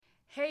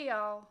Hey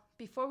y'all,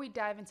 before we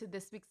dive into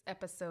this week's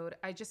episode,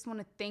 I just want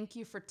to thank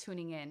you for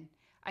tuning in.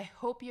 I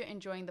hope you're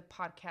enjoying the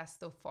podcast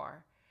so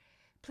far.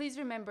 Please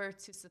remember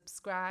to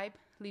subscribe,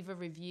 leave a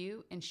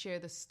review, and share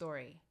the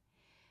story.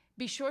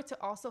 Be sure to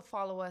also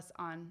follow us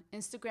on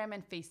Instagram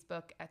and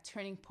Facebook at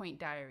Turning Point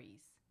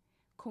Diaries.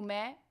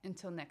 Kume,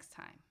 until next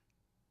time.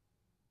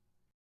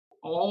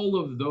 All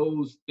of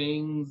those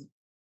things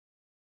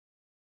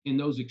and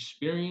those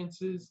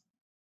experiences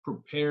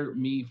prepared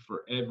me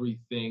for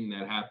everything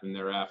that happened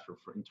thereafter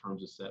in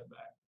terms of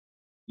setback.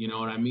 You know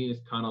what I mean? It's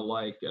kind of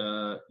like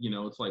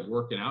it's like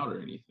working out or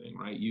anything,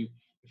 right?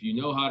 If you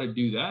know how to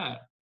do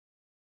that,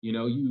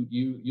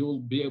 you'll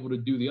be able to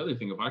do the other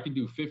thing. If I can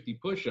do 50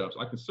 push-ups,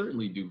 I can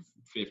certainly do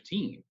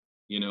 15.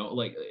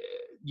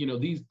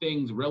 These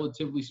things,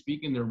 relatively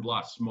speaking, they're a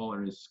lot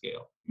smaller in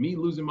scale. Me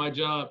losing my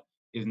job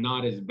is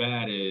not as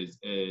bad as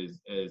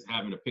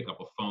having to pick up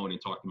a phone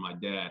and talk to my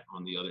dad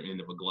on the other end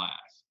of a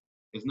glass.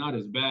 It's not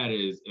as bad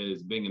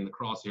as being in the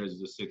crosshairs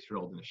as a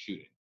 6-year-old in a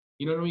shooting.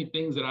 You know what I mean?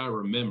 Things that I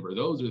remember.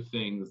 Those are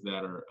things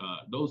that are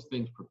those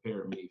things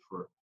prepare me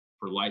for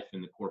life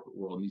in the corporate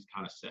world and these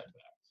kind of setbacks.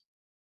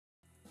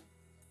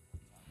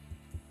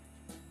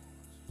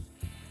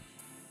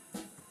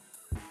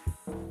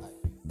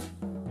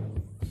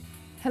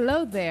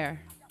 Hello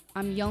there,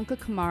 I'm Yonka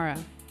Kamara.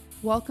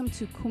 Welcome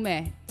to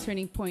Kume,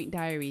 Turning Point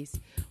Diaries,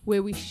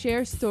 where we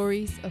share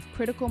stories of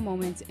critical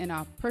moments in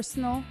our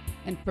personal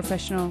and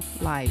professional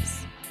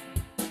lives.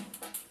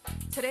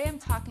 Today I'm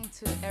talking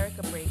to Eric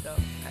Abrego,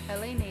 a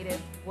LA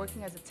native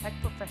working as a tech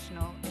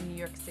professional in New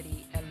York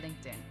City at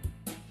LinkedIn.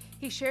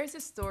 He shares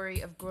his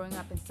story of growing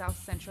up in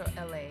South Central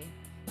LA,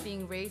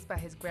 being raised by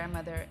his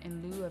grandmother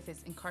in lieu of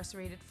his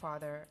incarcerated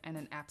father and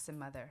an absent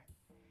mother.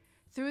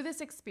 Through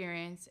this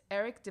experience,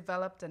 Eric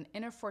developed an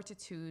inner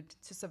fortitude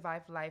to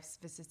survive life's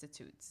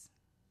vicissitudes.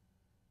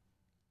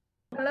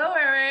 Hello,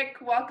 Eric.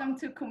 Welcome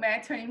to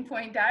Kume Turning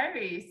Point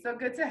Diaries. So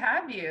good to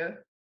have you.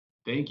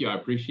 Thank you. I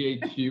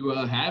appreciate you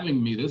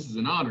having me. This is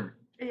an honor.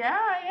 Yeah.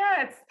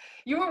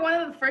 You were one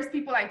of the first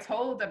people I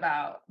told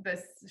about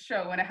this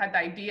show when I had the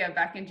idea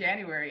back in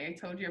January. I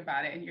told you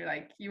about it, and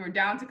you were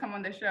down to come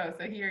on the show.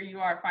 So here you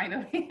are,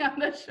 finally on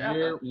the show.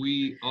 Here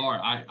we are.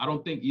 I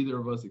don't think either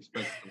of us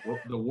expect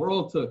the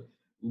world to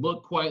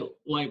look quite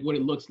like what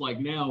it looks like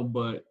now,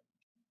 but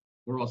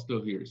we're all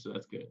still here, so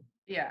that's good.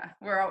 Yeah,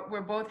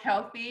 we're both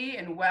healthy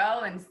and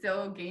well and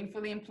still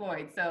gainfully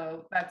employed.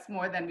 So that's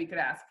more than we could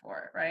ask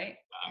for, right?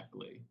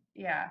 Exactly.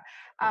 Yeah.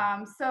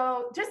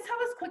 So just tell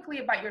us quickly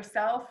about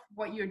yourself,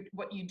 what you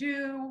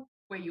do,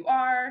 where you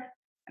are,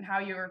 and how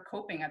you're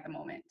coping at the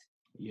moment.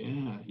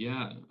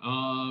 Yeah.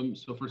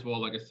 So first of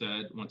all, like I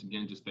said, once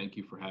again, just thank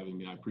you for having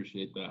me. I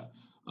appreciate that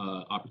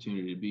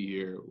opportunity to be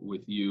here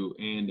with you.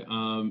 And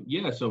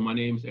so my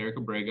name's Eric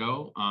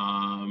Abrego.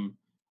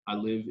 I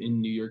live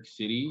in New York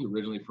City,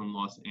 originally from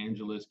Los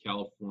Angeles,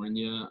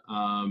 California.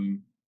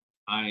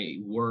 I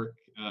work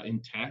in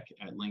tech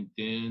at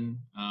LinkedIn,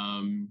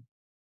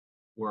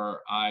 where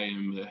I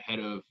am the head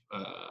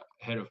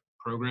of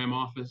program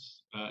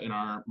office in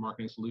our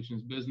marketing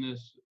solutions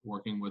business,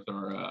 working with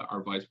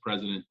our vice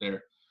president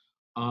there.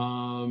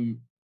 Um,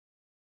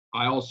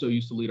 I also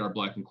used to lead our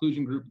Black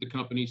inclusion group at the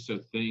company, so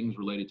things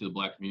related to the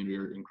Black community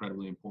are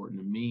incredibly important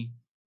to me.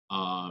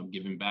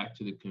 Giving back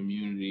to the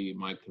community,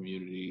 my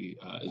community,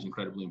 is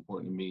incredibly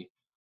important to me.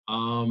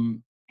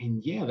 And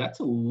yeah, that's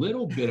a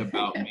little bit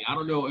about me. I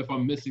don't know if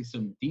I'm missing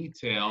some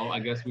detail. I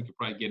guess we could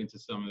probably get into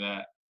some of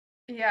that.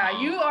 Yeah,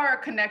 you are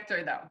a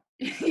connector though.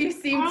 You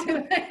seem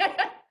to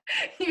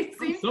you I'm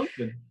seem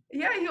something.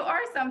 yeah, you are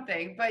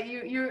something, but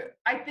you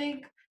I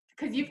think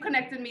because you've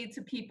connected me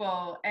to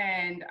people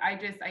and I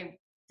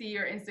see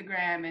your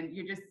Instagram and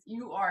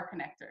you are a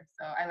connector.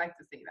 So I like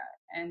to say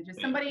that. And just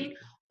Thank you.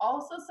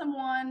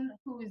 someone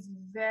who is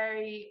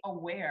very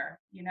aware,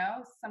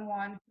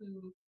 someone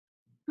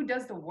who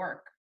does the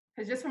work.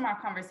 Because just from our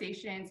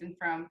conversations and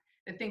from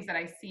the things that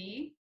I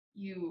see,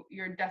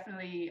 you're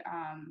definitely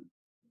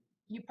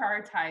you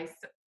prioritize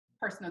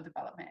personal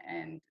development,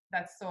 and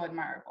that's so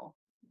admirable.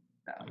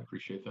 So I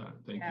appreciate that.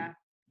 Thank you. yeah.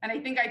 And I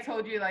think I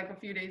told you like a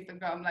few days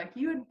ago, I'm like,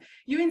 you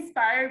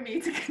inspired me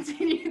to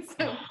continue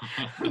to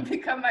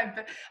become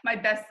my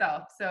best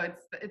self. So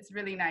it's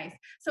really nice.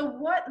 So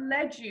what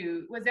led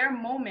you? Was there a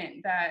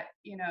moment that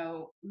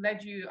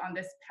led you on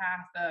this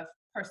path of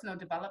personal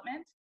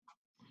development?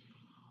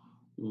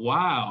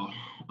 Wow.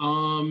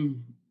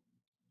 Um,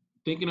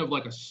 Thinking of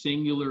like a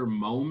singular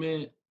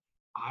moment,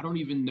 I don't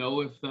even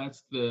know if I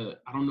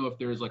don't know if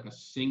there's like a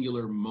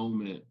singular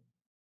moment.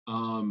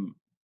 Um,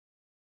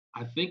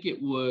 I think it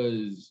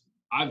was,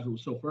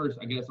 so first,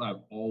 I guess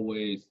I've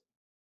always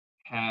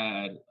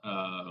had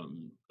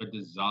a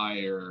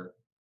desire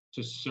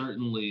to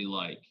certainly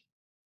like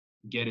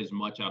get as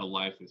much out of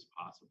life as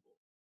possible,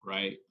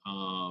 right?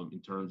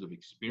 In terms of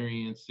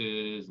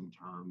experiences, in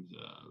terms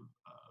of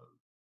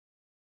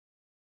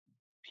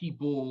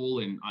people,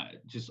 and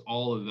just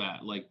all of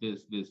that. Like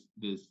this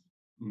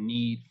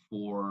need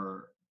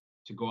for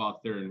to go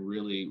out there and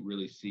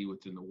really see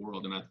what's in the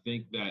world. And I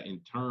think that in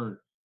turn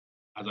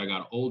as I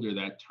got older,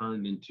 that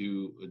turned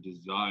into a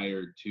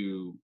desire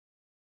to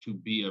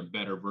be a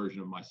better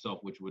version of myself,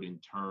 which would in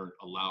turn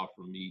allow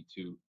for me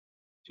to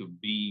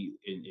be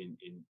in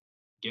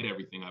get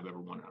everything I've ever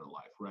wanted out of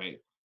life, right?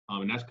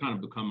 And that's kind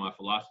of become my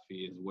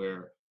philosophy is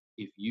where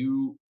if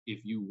you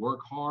work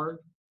hard,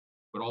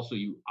 but also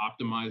you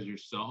optimize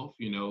yourself,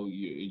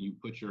 you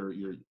put your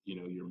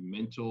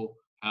mental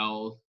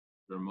health,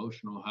 your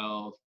emotional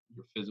health,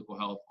 your physical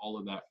health, all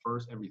of that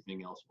first,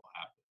 everything else will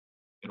happen.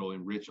 It'll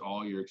enrich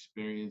all your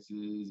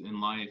experiences in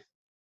life.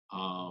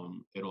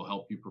 It'll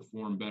help you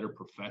perform better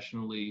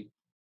professionally.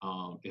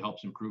 It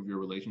helps improve your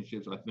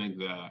relationships. I think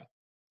that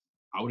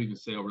I would even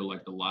say over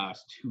like the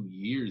last 2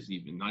 years,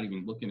 even not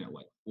even looking at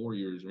like 4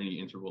 years or any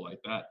interval like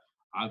that,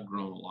 I've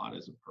grown a lot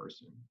as a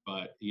person.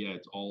 But yeah,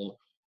 it's all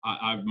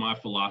my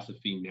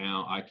philosophy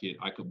now. I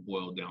could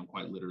boil down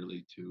quite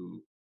literally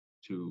to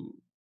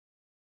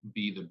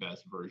be the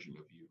best version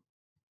of you.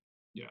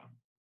 Yeah.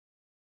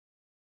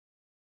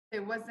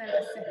 There wasn't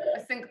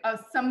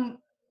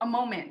a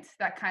moment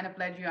that kind of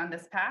led you on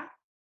this path,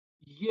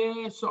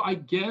 Yeah. So I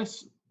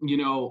guess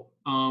or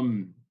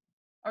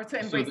to so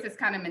embrace this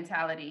kind of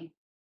mentality.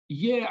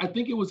 yeah, I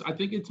think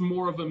it's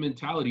more of a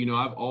mentality.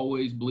 I've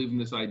always believed in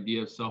this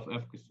idea of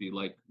self-efficacy,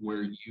 like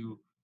where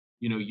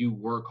Mm, you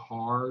work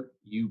hard,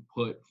 you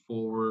put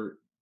forward,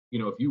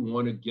 if you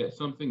want to get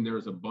something,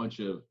 there's a bunch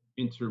of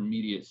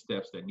intermediate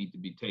steps that need to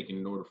be taken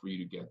in order for you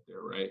to get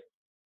there, right?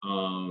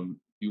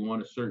 If you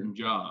want a certain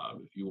job,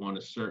 if you want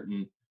a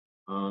certain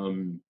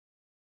um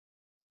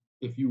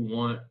if you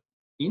want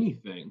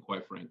anything,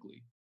 quite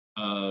frankly,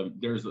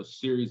 there's a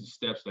series of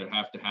steps that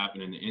have to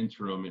happen in the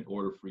interim in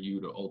order for you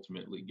to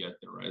ultimately get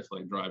there, right? It's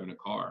like driving a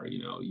car.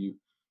 You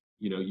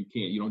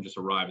don't just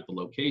arrive at the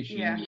location.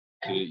 yeah.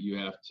 You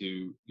have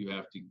to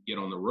get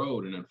on the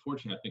road. And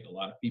unfortunately, I think a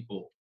lot of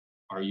people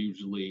are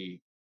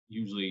usually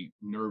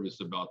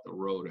nervous about the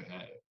road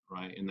ahead,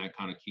 right? And that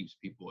kind of keeps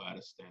people at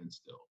a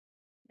standstill.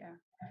 Yeah.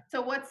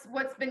 So what's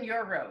been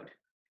your road?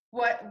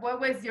 What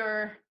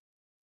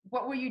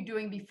were you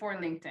doing before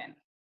LinkedIn?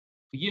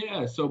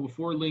 Yeah, so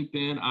before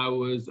LinkedIn, I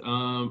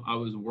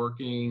was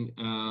working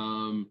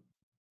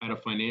at a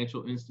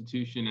financial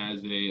institution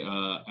as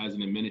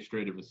an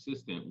administrative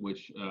assistant,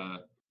 which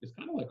is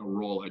kind of like a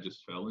role I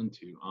just fell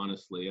into,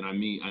 honestly. And I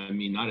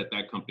mean not at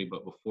that company,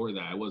 but before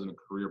that, it wasn't a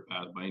career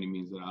path by any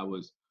means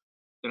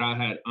that I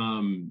had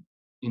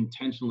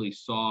intentionally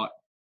sought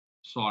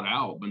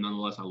out, but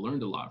nonetheless I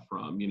learned a lot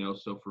from.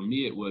 So for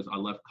me, it was I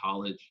left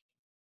college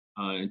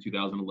in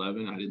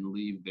 2011. I didn't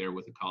leave there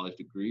with a college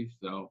degree,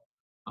 so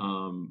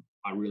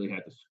I really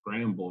had to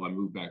scramble. I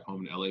moved back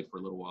home to LA for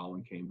a little while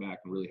and came back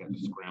and really had to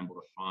scramble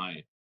to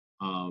find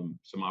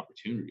some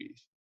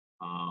opportunities.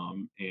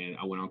 And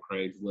I went on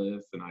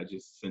Craigslist and I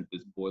just sent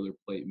this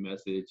boilerplate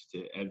message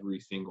to every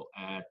single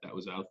ad that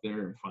was out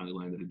there and finally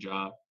landed a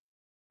job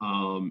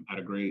at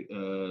a great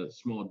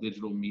small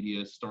digital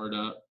media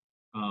startup.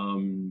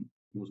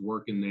 Was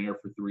working there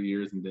for 3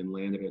 years and then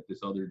landed at this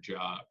other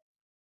job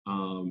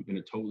in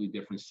a totally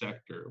different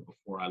sector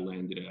before I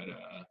landed at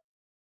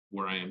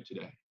where I am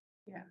today.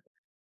 Yeah.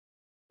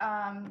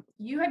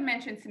 You had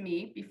mentioned to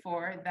me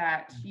before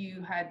that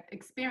you had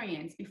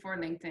experienced before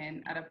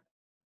LinkedIn at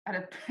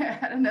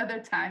another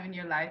time in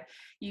your life,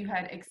 you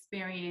had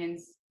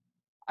experienced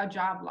a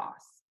job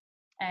loss.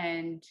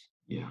 And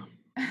Yeah,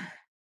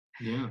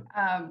 yeah,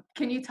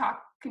 can you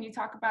talk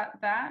about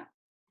that?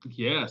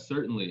 yeah,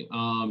 certainly.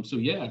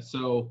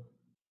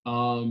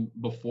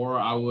 Before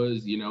I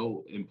was,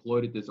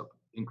 employed at this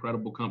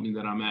incredible company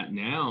that I'm at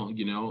now,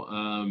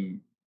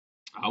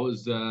 I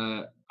was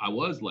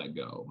let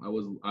go.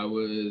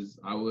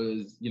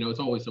 It's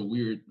always a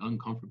weird,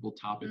 uncomfortable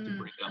topic to Mm,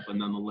 bring up, but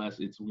nonetheless,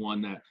 it's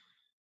one that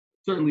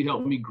certainly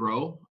helped me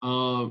grow.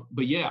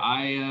 But yeah,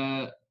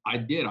 I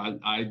did.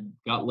 I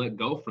got let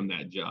go from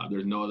that job.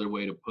 There's no other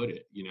way to put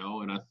it,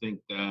 and I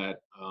think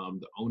that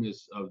the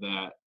onus of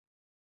that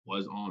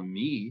was on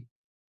me.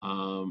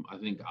 I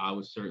think I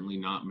was certainly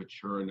not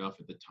mature enough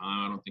at the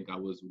time. I don't think I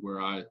was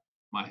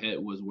my head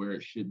was where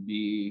it should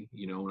be.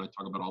 When I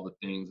talk about all the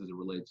things as it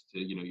relates to,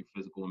 your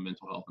physical and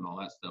mental health and all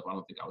that stuff, I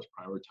don't think I was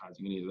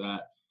prioritizing any of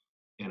that.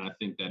 And I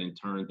think that in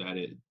turn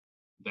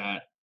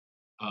that,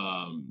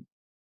 um,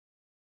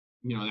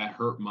 that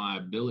hurt my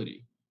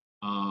ability.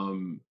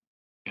 Um,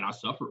 and I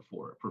suffered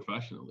for it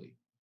professionally.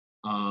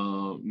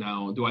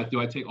 Now, do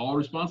I take all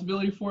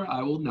responsibility for it?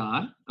 I will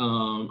not.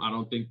 I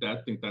don't think that.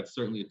 I think that's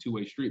certainly a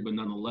two-way street, but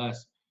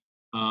nonetheless,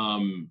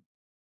 um,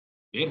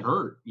 it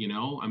hurt.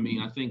 I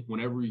mean, I think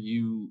whenever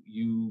you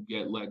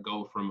get let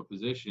go from a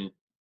position,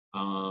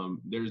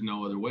 there's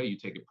no other way. You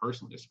take it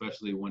personally,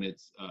 especially when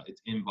it's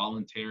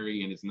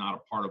involuntary and it's not a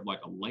part of like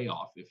a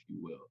layoff, if you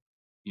will.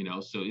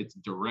 So it's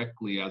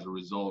directly as a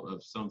result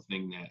of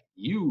something that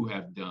you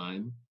have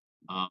done.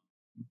 Um,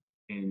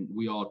 and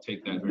we all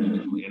take that very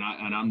differently. And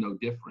I'm no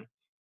different.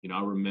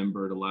 I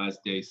remember the last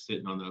day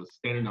standing on those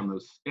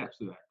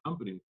steps of that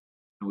company.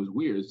 It was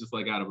weird. It's just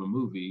like out of a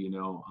movie.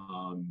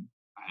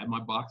 I had my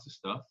box of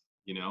stuff.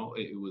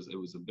 It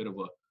was a bit of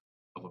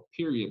of a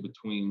period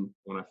between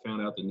when I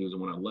found out the news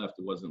and when I left.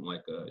 It wasn't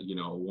like a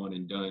one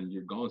and done,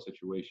 you're gone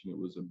situation. It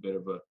was a bit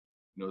of a,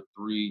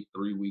 3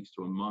 weeks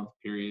to a month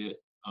period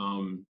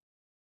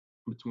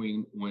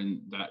between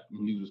when that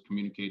news was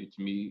communicated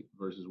to me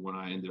versus when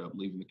I ended up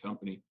leaving the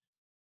company.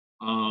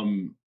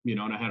 And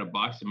I had a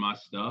box of my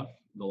stuff,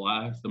 the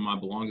last of my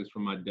belongings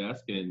from my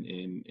desk,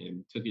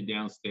 and took it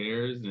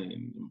downstairs.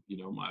 And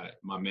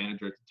my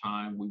manager at the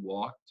time, we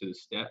walked to the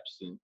steps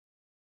and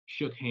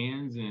shook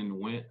hands and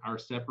went our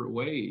separate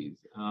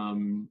ways.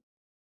 And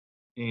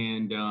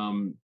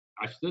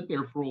I stood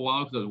there for a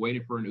while because I was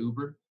waiting for an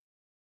Uber.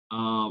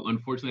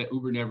 Unfortunately, that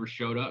Uber never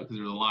showed up because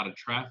there was a lot of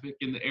traffic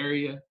in the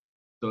area.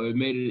 So it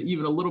made it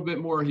even a little bit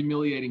more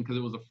humiliating because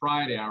it was a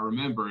Friday, I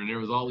remember, and there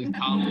was all these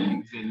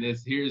colleagues, and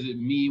here's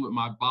me with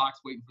my box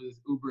waiting for this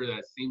Uber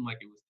that seemed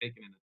like it was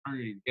taking an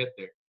eternity to get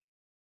there.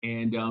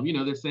 And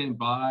they're saying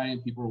bye,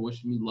 and people were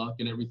wishing me luck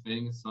and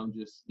everything. And some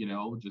just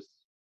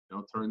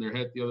turn their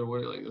head the other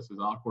way, like this is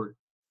awkward.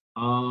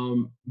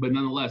 But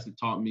nonetheless, it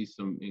taught me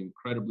some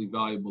incredibly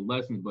valuable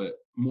lessons. But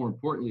more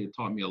importantly, it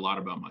taught me a lot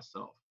about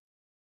myself.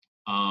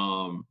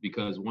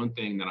 Because one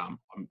thing that I'm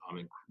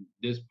in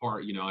this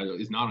part,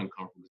 is not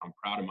uncomfortable. I'm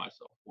proud of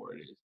myself for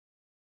it. Is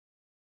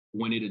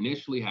when it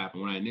initially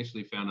happened, when I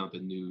initially found out the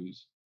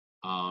news,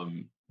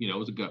 it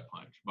was a gut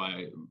punch.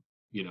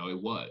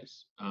 It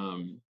was.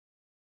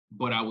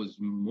 But I was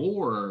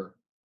more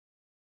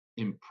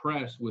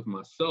impressed with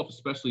myself,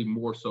 especially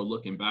more so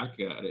looking back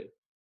at it,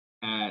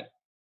 at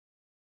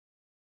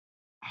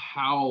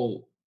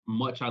how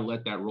much I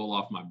let that roll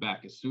off my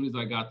back. As soon as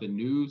I got the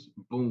news,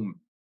 boom,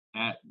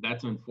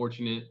 that's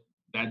unfortunate.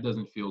 That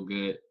doesn't feel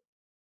good,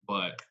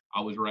 but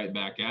I was right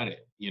back at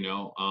it, and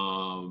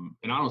I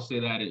don't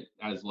say that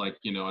as like,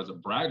 as a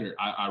braggart.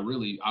 I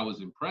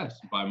was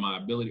impressed by my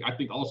ability. I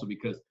think also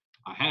because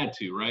I had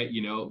to, right?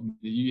 You're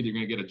either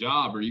going to get a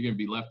job or you're going to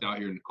be left out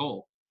here in the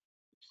cold.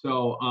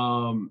 So,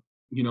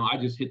 I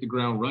just hit the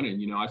ground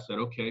running. I said,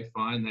 okay,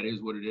 fine. That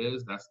is what it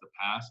is. That's the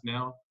past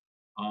now.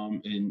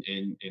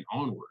 And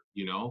onward,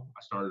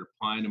 I started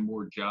applying to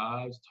more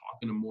jobs,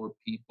 talking to more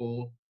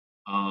people,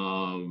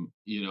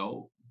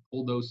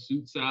 pulled those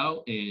suits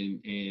out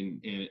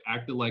and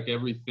acted like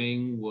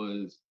everything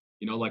was,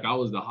 like I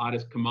was the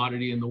hottest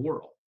commodity in the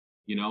world,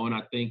 and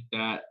I think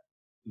that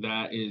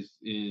is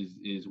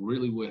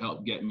really what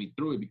helped get me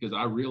through it, because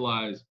I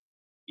realized,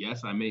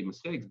 yes, I made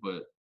mistakes,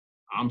 but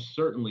I'm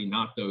certainly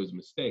not those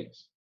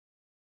mistakes.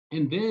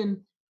 And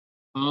then,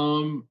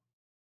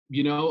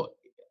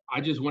 I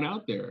just went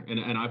out there and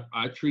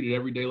I treated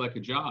every day like a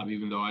job,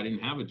 even though I didn't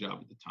have a job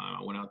at the time.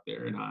 I went out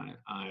there and I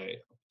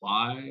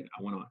applied.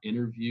 I went on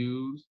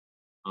interviews.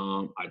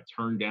 I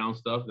turned down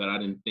stuff that I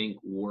didn't think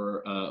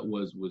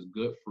was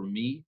good for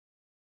me.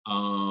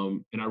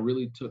 And I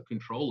really took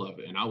control of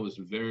it. And I was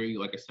very,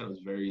 like I said, I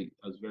was very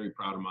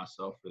proud of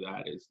myself for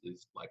that. Is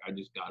like I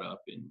just got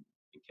up and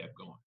kept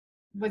going.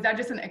 Was that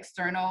just an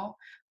external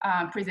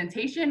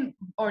presentation,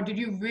 or did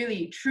you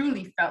really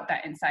truly felt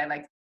that inside,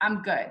 like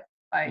I'm good,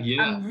 like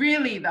yeah, I'm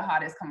really the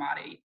hottest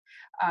commodity,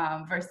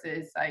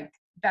 versus like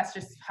that's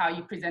just how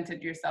you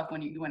presented yourself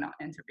when you went on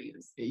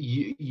interviews?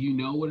 You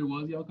know what it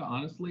was, Yelka?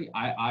 Honestly,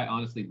 I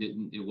honestly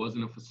didn't. It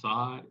wasn't a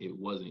facade. It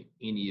wasn't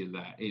any of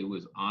that. It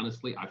was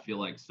honestly, I feel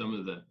like some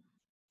of the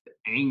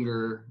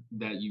anger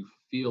that you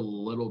feel a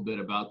little bit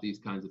about these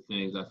kinds of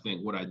things, I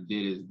think what I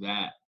did is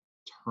that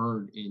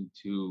turned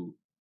into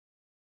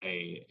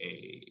a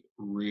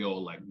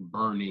real like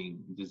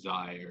burning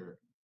desire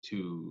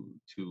to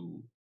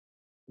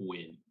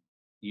win.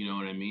 You know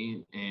what I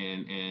mean?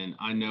 And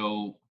I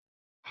know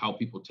how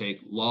people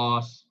take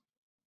loss,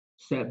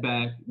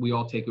 setback. We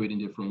all take it in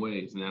different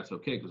ways, and that's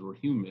okay because we're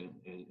human,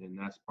 and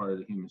that's part of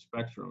the human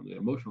spectrum, the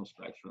emotional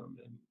spectrum,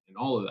 and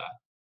all of that.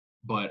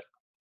 But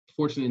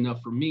fortunately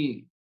enough for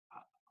me,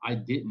 I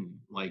didn't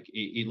like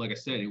it. Like I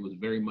said, it was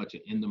very much an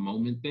in the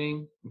moment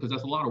thing, because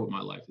that's a lot of what my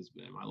life has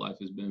been. My life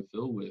has been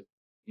filled with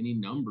any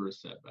number of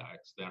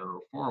setbacks that are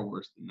far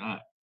worse than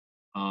that.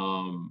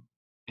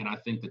 And I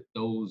think that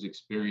those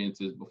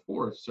experiences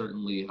before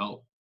certainly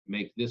helped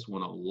make this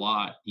one a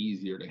lot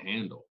easier to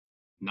handle.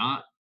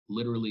 Not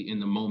literally in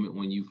the moment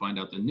when you find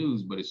out the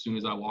news, but as soon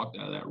as I walked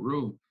out of that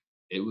room,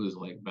 it was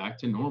like back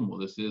to normal.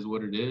 This is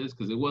what it is.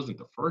 Because it wasn't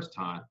the first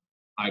time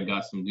I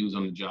got some news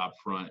on the job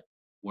front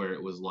where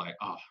it was like,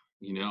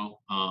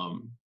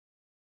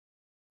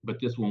 but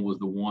this one was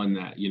the one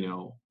that,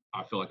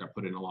 I feel like I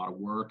put in a lot of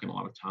work and a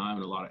lot of time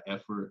and a lot of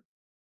effort.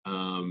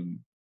 And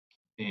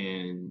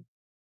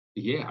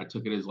yeah, I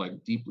took it as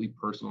like deeply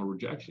personal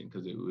rejection,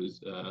 because it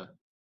was,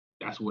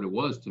 that's what it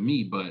was to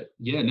me. But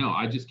yeah, no,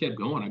 I just kept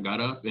going. I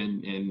got up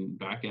and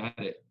back at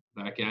it.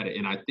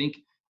 And I think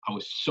I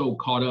was so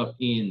caught up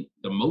in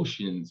the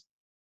motions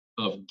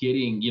of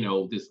getting, I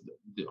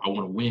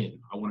want to win.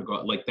 I want to go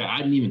out like that. I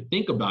didn't even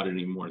think about it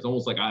anymore. It's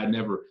almost like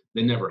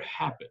they never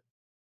happened.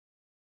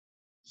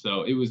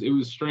 So it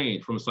was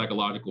strange from a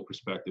psychological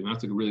perspective. And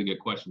that's a really good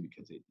question,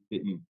 because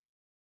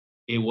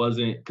it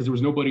wasn't, because there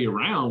was nobody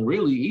around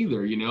really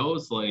either.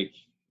 It's like,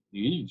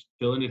 you're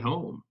chilling at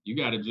home. You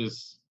got to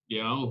just,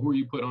 You know, who are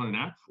you put on an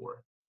act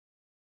for?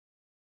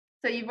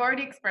 So you've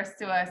already expressed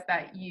to us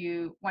that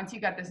once you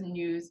got this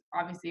news,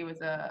 obviously it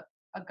was a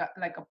gut,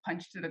 like a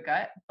punch to the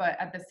gut, but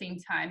at the same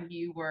time,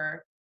 you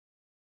were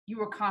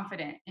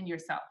confident in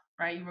yourself,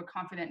 right? You were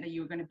confident that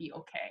you were going to be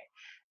okay.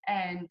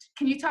 And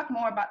can you talk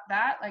more about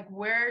that? Like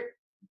where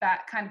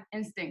that kind of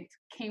instinct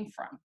came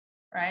from,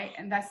 right?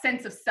 And that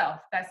sense of self,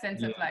 that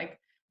sense of Yeah. like,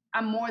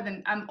 I'm more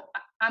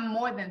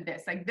than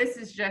this. Like this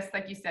is just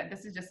like you said,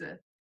 this is just a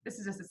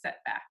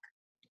setback.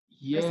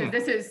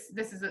 Versus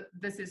Yeah.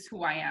 this is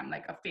who I am,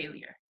 like a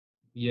failure.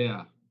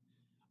 Yeah.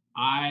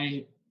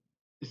 I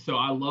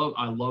I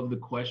love the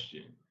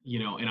question, you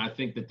know, and I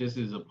think that this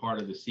is a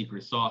part of the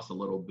secret sauce a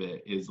little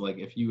bit is like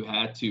if you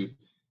had to,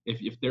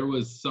 if there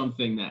was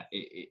something that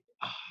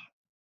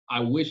I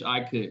wish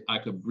I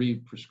could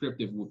breathe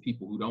prescriptive with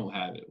people who don't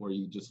have it, where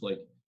you just like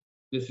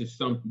this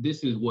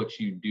is what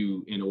you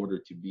do in order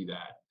to be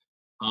that.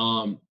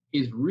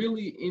 Is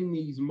really in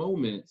these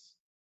moments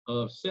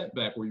of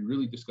setback where you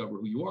really discover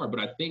who you are. But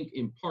I think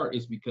in part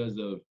it's because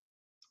of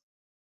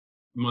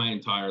my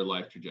entire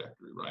life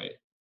trajectory, right?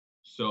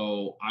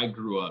 So I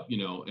grew up, you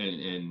know,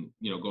 and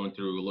you know, going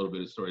through a little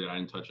bit of story that I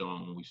didn't touch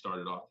on when we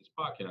started off this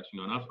podcast, you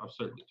know, and I've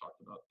certainly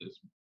talked about this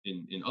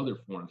in other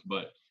forms,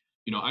 but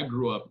you know, I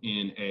grew up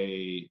in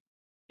a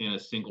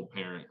single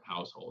parent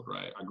household,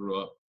 right?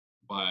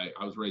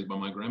 I was raised by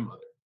my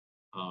grandmother,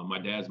 my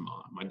dad's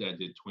mom. My dad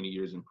did 20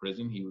 years in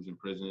prison. He was in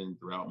prison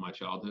throughout my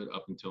childhood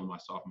up until my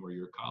sophomore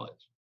year of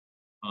college.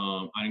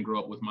 I didn't grow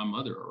up with my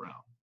mother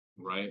around,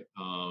 right?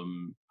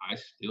 I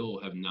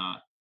still have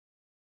not,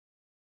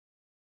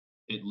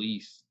 at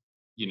least,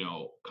 you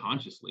know,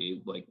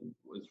 consciously, like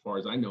as far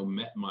as I know,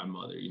 met my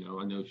mother. You know,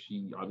 I know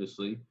she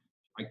obviously,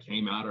 I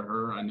came out of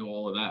her, I know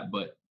all of that,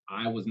 but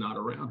I was not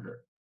around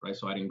her, right?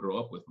 So I didn't grow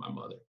up with my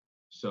mother.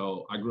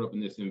 So I grew up in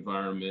this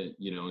environment,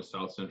 you know, in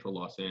South Central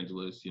Los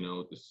Angeles, you know,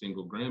 with a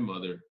single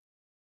grandmother,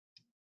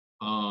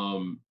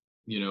 um,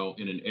 you know,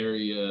 in an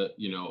area,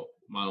 you know,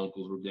 my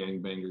uncles were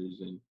gangbangers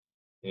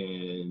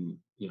and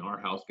you know, our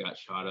house got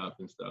shot up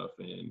and stuff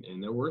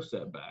and there were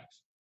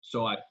setbacks.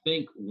 So I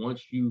think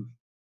once you've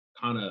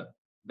kind of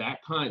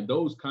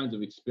those kinds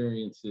of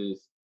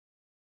experiences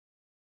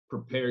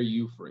prepare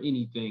you for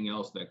anything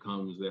else that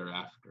comes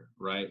thereafter,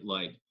 right?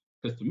 Like,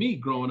 because to me,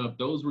 growing up,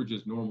 those were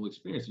just normal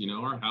experiences. You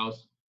know, our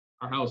house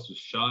was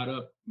shot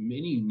up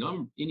any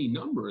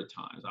number of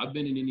times. I've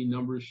been in any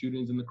number of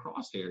shootings in the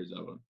crosshairs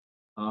of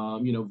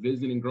them. You know,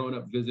 growing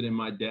up, visiting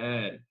my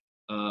dad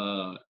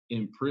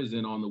in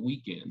prison on the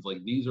weekends.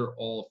 Like these are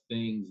all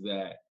things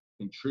that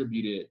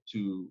contributed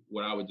to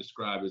what I would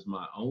describe as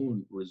my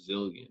own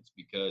resilience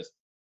because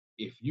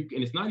if you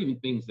and it's not even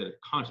things that are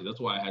conscious. That's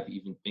why I had to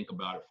even think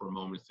about it for a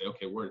moment and say,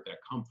 okay, where did that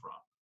come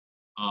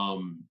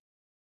from?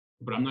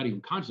 But I'm not even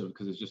conscious of it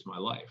because it's just my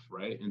life,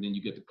 right? And then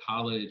you get to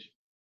college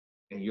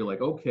and you're like,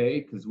 okay,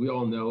 because we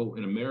all know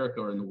in America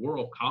or in the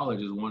world,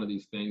 college is one of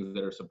these things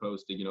that are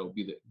supposed to, you know,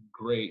 be the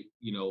great,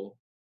 you know,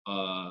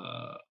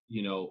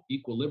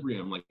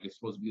 equilibrium. Like it's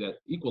supposed to be that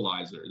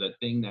equalizer, that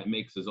thing that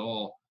makes us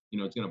all, you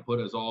know, it's going to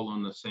put us all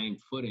on the same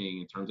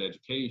footing in terms of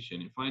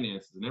education and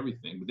finances and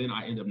everything. But then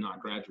I end up not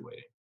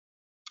graduating.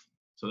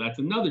 So that's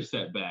another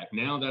setback.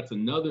 Now that's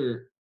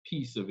another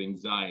piece of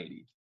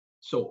anxiety.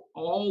 So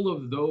all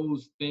of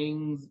those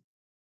things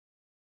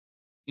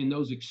in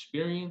those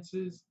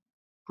experiences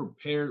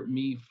prepared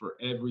me for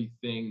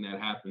everything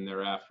that happened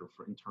thereafter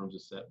in terms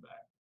of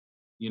setback.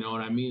 You know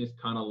what I mean? It's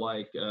kind of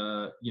like,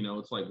 you know,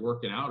 it's like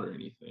working out or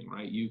anything,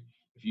 right?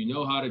 If you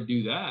know how to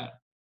do that,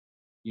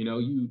 you know,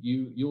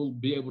 you'll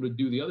be able to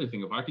do the other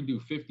thing. If I can do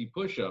 50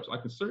 push-ups, I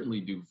can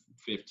certainly do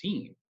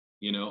 15.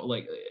 You know,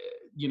 like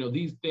you know,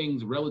 these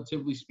things,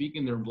 relatively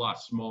speaking, they're a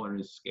lot smaller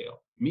in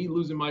scale. Me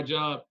losing my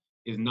job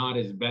is not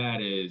as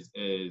bad as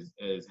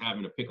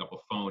having to pick up a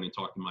phone and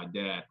talk to my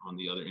dad on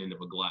the other end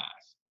of a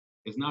glass.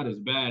 It's not as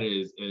bad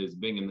as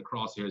being in the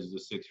crosshairs as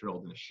a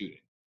 6-year-old in a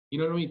shooting. You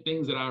know what I mean?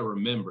 Things that I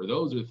remember.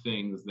 Those are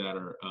things that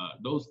are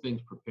those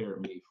things prepare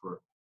me for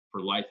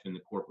life in the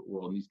corporate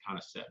world and these kind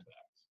of setbacks.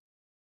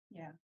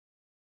 Yeah.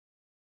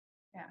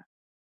 Yeah.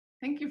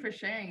 Thank you for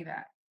sharing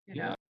that. You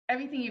Yeah. know,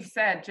 everything you've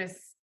said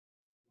just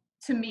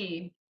to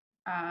me,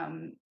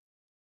 um,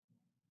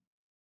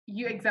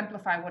 you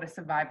exemplify what a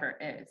survivor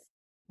is.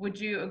 Would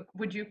you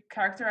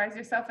characterize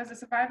yourself as a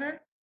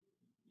survivor?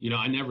 You know,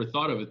 I never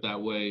thought of it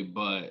that way,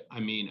 but I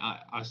mean,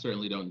 I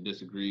certainly don't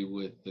disagree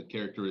with the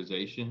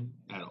characterization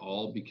at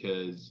all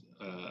because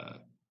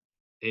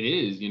it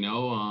is, you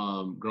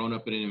know, growing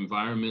up in an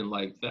environment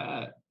like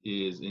that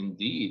is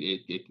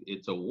indeed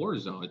it's a war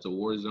zone. It's a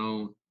war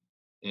zone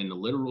in the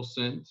literal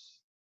sense,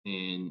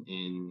 and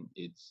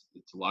it's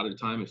a lot of the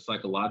time it's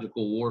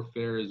psychological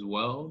warfare as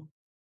well.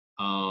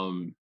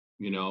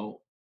 You know,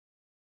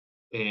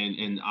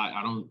 and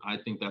I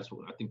think that's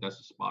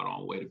a spot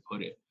on way to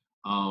put it.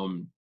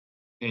 Um,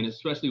 and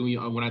especially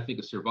when I think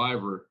of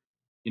survivor,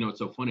 you know, it's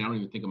so funny. I don't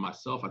even think of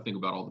myself. I think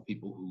about all the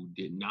people who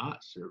did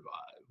not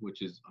survive,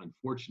 which is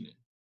unfortunate.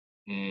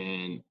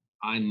 And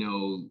I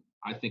know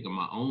I think of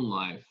my own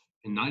life,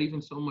 and not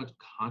even so much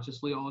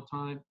consciously all the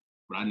time.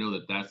 But I know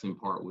that that's in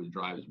part what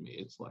drives me.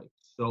 It's like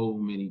so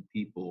many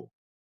people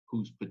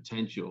whose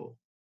potential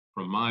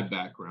from my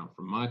background,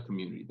 from my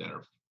community, that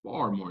are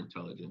far more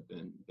intelligent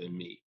than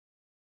me,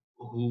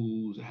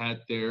 who's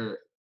had their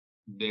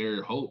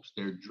hopes,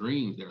 their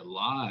dreams, their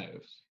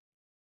lives,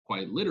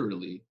 quite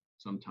literally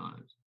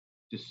sometimes,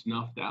 just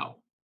snuffed out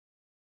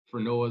for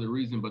no other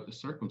reason but the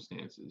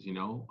circumstances, you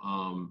know.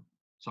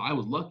 So I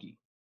was lucky,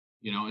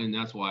 you know, and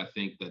that's why I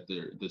think that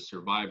the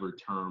survivor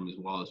term, as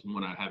well as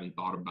one I haven't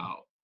thought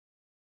about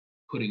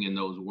putting in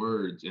those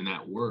words in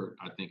that word,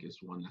 I think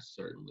it's one that's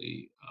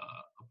certainly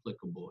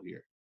applicable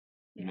here.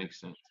 It Yeah.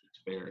 makes sense. It's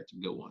fair. It's a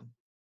good one.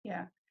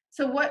 Yeah.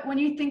 So when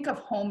you think of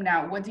home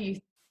now, what do you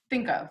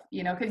think of?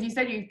 You know, because you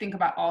said you think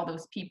about all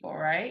those people,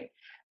 right?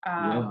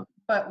 Yeah.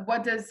 But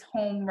what does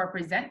home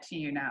represent to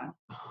you now?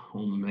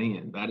 Oh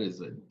man, that is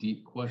a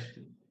deep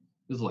question.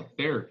 This is like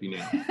therapy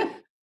now.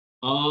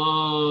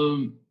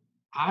 Um,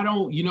 I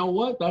don't, you know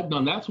what?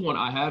 That's one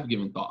I have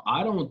given thought.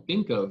 I don't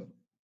think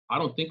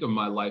of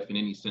my life in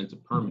any sense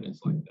of permanence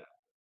like that.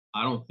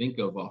 I don't think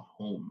of a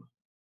home,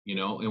 you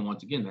know, and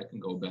once again, that can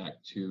go back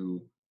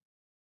to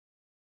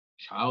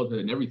childhood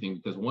and everything,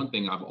 because one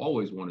thing I've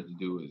always wanted to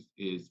do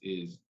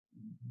is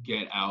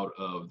get out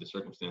of the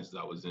circumstances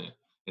I was in.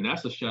 And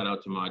that's a shout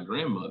out to my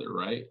grandmother,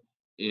 right?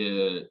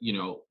 You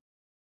know,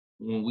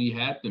 when we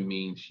had the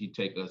means, she'd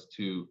take us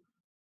to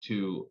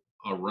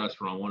a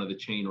restaurant, one of the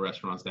chain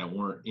restaurants that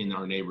weren't in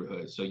our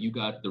neighborhood. So you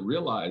got to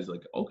realize,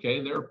 like,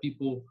 okay, there are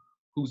people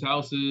whose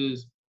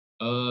houses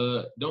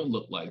don't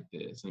look like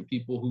this, and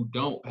people who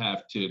don't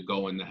have to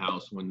go in the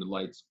house when the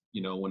lights,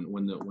 you know,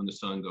 when the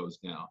sun goes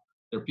down.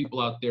 There are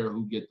people out there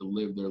who get to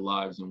live their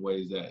lives in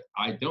ways that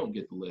I don't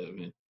get to live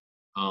in.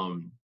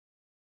 Um,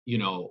 you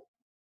know,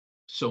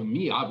 so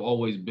me, I've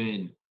always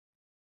been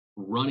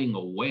running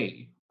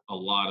away a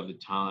lot of the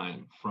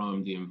time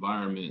from the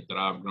environment that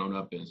I've grown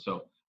up in.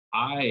 So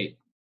I,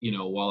 you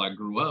know, while I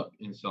grew up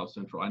in South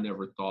Central, I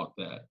never thought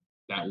that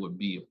that would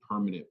be a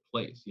permanent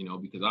place, you know,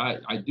 because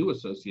I do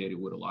associate it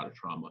with a lot of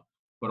trauma.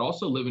 But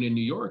also living in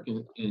New York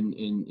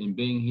and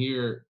being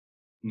here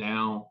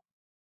now,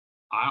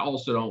 I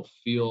also don't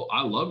feel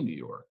I love New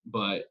York,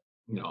 but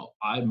you know,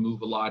 I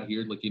move a lot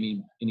here, like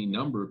any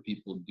number of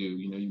people do.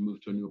 You know, you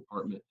move to a new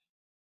apartment,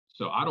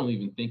 so I don't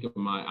even think of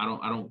I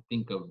don't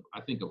think of I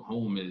think of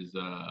home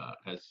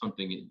as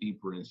something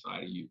deeper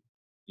inside of you.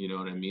 You know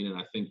what I mean? And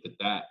I think that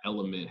that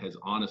element has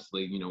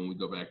honestly, you know, when we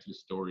go back to the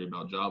story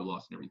about job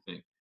loss and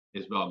everything,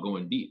 is about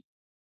going deep.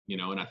 You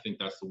know, and I think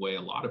that's the way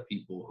a lot of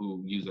people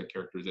who use that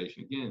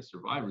characterization, again,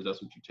 survivors,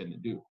 that's what you tend to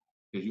do,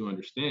 because you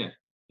understand,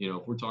 you know,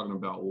 if we're talking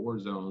about war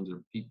zones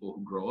or people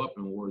who grow up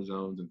in war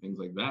zones and things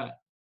like that,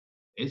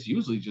 it's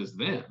usually just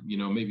them, you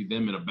know, maybe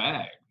them in a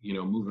bag, you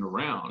know, moving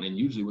around. And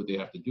usually what they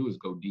have to do is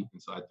go deep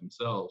inside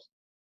themselves.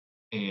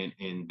 And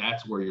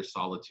that's where your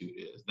solitude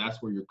is.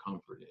 That's where your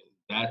comfort is.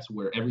 That's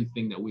where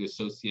everything that we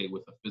associate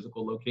with a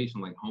physical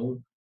location like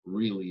home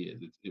really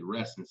is. It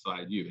rests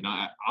inside you. And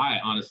I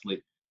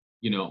honestly,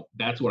 you know,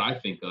 that's what I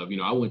think of. You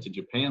know, I went to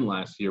Japan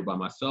last year by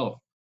myself,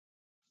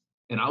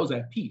 and I was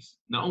at peace,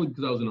 not only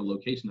because I was in a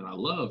location that I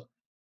love,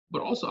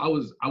 but also I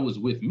was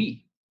with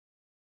me.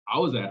 I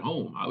was at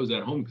home. I was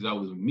at home because I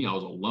was with me. I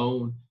was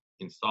alone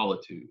in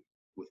solitude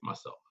with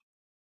myself.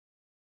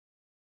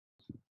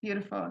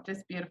 Beautiful,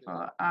 just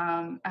beautiful.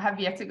 I have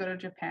yet to go to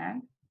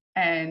Japan,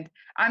 and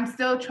I'm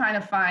still trying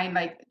to find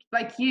like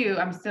you.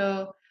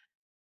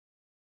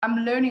 I'm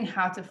learning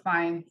how to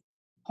find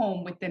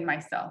home within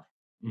myself,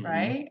 Hmm.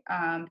 right?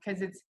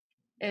 Because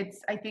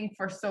it's I think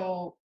for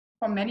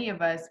many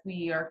of us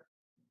we are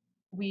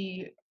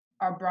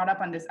brought up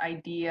on this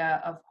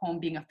idea of home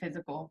being a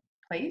physical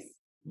place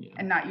Yeah.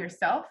 and not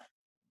yourself.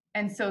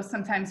 And so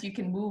sometimes you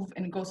can move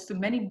and go to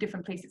many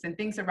different places and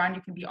things around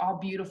you can be all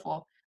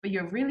beautiful, but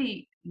you're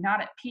really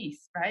not at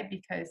peace, right?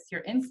 Because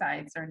your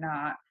insides are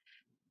not,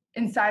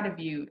 inside of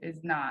you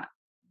is not,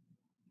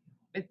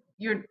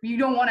 you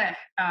don't want to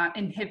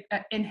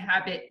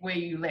inhabit where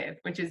you live,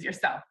 which is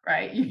yourself,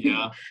 right?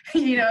 Yeah.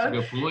 You That's a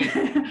know, good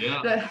point.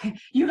 Yeah.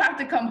 you have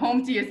to come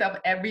home to yourself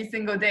every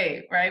single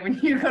day, right? When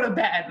you go to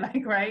bed,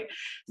 like, right?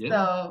 Yeah.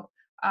 So,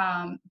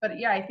 but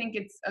yeah, I think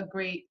it's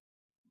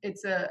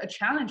a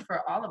challenge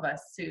for all of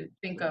us to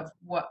think of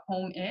what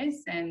home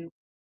is and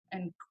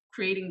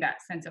creating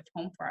that sense of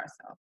home for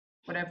ourselves,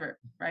 whatever,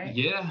 right?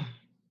 Yeah.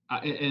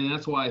 And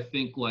that's why I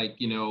think, like,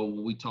 you know,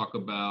 we talk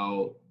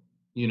about,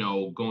 you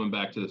know, going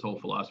back to this whole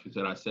philosophy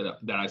that I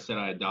said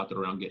I adopted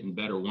around getting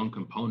better. One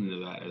component of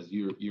that, as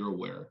you're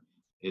aware,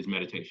 is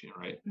meditation,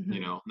 right? You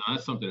Hmm. know, now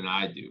that's something that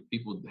I do.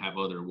 People have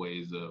other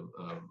ways of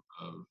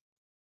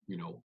you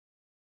know,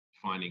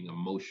 finding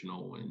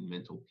emotional and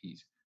mental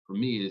peace. For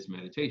me, it's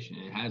meditation.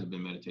 It has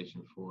been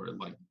meditation for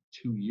like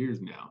 2 years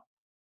now,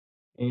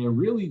 and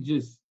really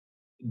just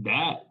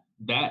that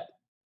that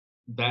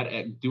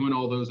doing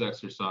all those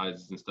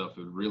exercises and stuff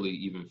has really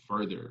even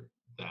further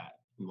that,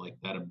 like,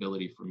 that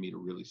ability for me to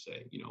really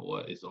say, you know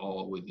what, it's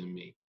all within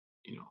me.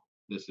 You know,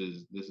 this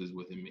is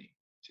within me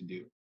to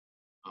do.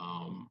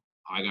 um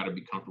I got to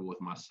be comfortable with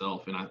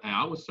myself, and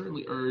I would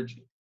certainly urge,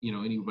 you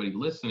know, anybody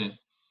listening,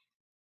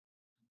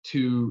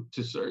 to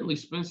certainly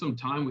spend some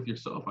time with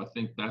yourself. I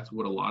think that's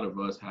what a lot of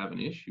us have an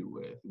issue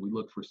with. We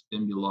look for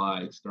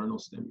stimuli, external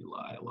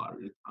stimuli, a lot of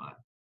the time.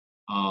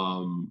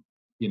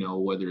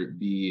 Whether it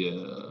be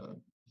a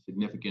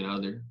significant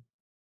other,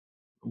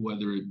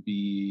 whether it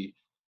be,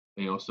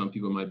 some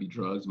people might be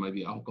drugs, it might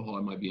be alcohol,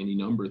 it might be any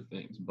number of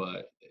things,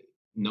 but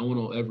no one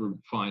will ever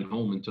find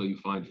home until you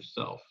find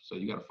yourself. So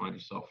you got to find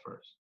yourself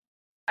first.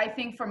 I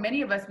think for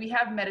many of us, we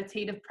have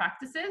meditative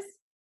practices,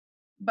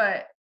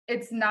 but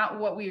it's not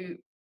what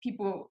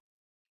people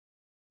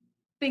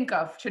think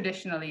of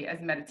traditionally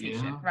as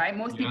meditation, right?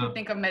 Most people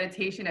think of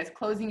meditation as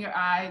closing your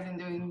eyes and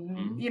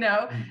doing,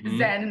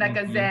 Zen, like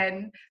a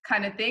Zen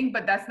kind of thing,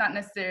 but that's not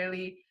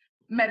necessarily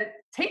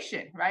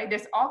meditation, right?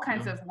 There's all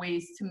kinds of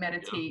ways to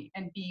meditate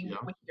and be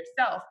with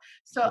yourself.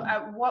 So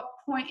at what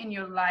point in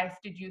your life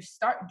did you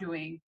start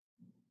doing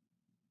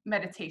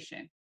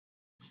meditation?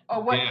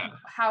 Or what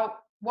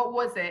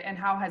was it and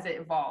how has it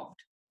evolved?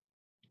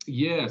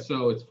 Yeah,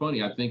 so it's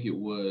funny. I think it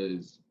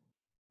was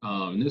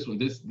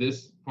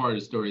this part of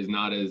the story is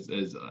not as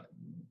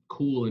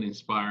cool and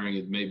inspiring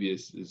as maybe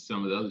as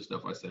some of the other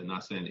stuff I said.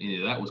 Not saying any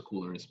of that was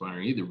cool or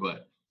inspiring either,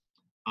 but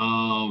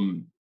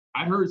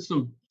I heard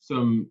some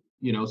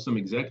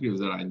executives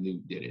that I knew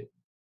did it,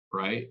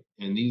 right?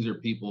 And these are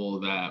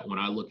people that when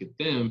I look at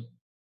them,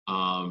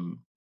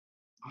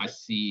 I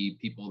see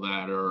people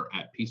that are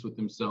at peace with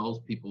themselves,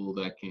 people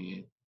that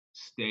can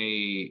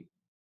stay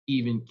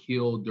even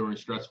keeled during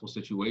stressful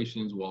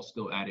situations while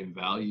still adding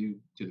value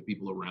to the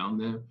people around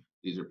them.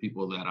 These are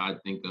people that I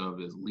think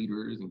of as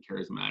leaders and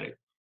charismatic.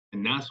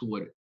 And that's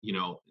what,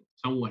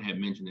 someone had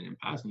mentioned it in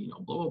passing,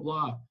 blah, blah,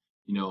 blah,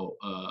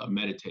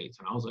 meditates.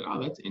 And I was like,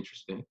 oh, that's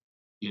interesting.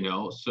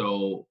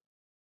 So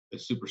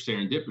it's super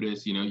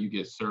serendipitous, you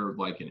get served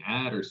like an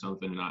ad or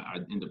something. And I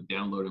end up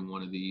downloading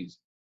one of these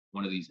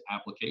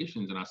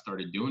applications and I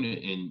started doing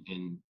it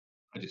and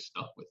I just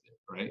stuck with it.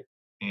 Right.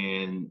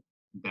 And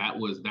that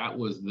was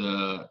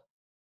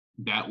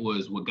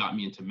what got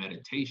me into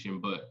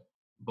meditation, but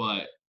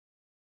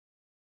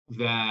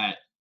that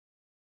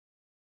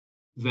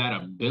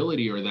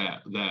ability or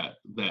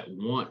that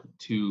want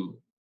to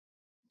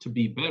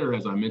be better,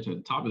 as I mentioned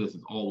at the top of this,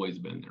 has always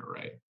been there,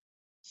 right?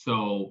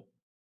 So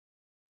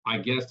I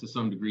guess to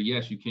some degree,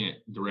 yes, you can't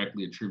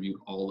directly attribute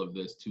all of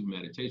this to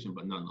meditation,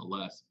 but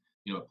nonetheless,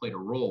 it played a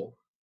role.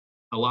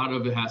 A lot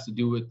of it has to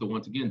do with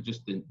once again,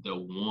 just the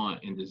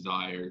want and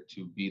desire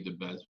to be the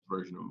best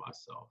version of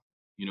myself.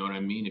 You know what I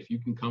mean? If you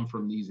can come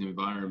from these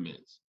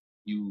environments,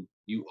 you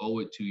owe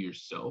it to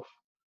yourself.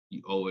 I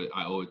owe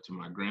it to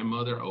my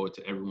grandmother. I owe it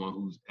to everyone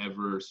who's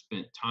ever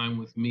spent time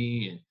with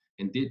me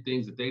and did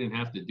things that they didn't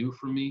have to do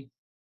for me.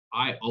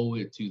 I owe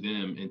it to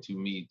them and to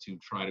me to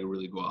try to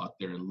really go out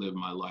there and live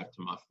my life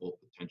to my full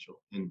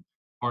potential. And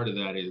part of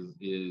that is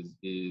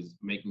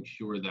making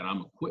sure that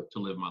I'm equipped to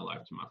live my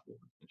life to my full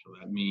potential.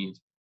 That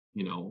means,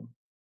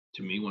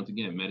 to me, once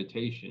again,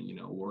 meditation,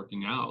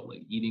 working out,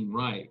 like eating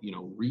right,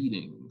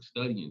 reading,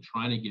 studying,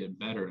 trying to get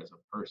better as a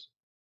person.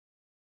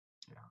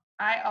 Yeah.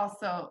 I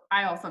also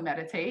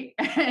meditate,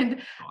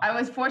 and I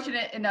was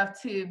fortunate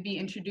enough to be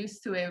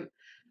introduced to it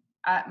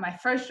at my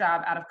first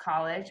job out of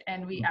college,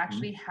 and we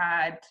actually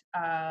had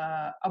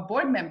a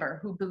board member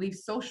who believed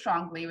so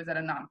strongly. It was at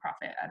a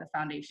nonprofit, at a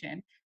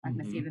foundation. I'm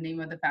not going to say the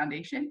name of the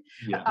foundation,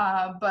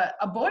 but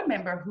a board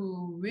member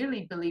who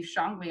really believed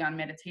strongly on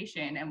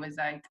meditation and was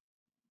like,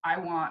 I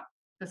want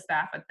the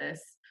staff at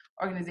this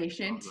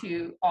organization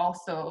to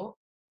also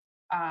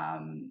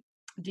learn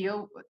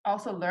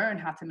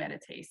how to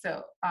meditate.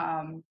 So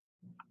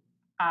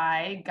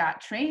I got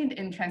trained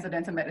in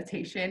transcendental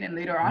meditation and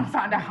later on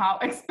found out how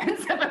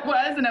expensive it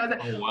was. And I was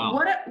like, oh, wow.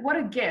 What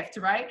a gift,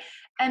 right?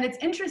 And it's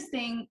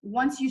interesting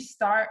once you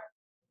start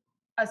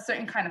a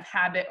certain kind of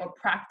habit or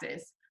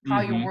practice,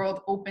 how your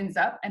world opens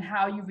up and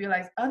how you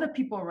realize other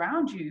people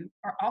around you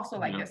are also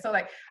like this. So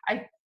like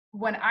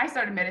when I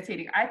started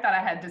meditating, I thought I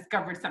had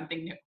discovered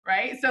something new,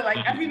 right? So like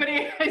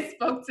everybody I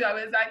spoke to, I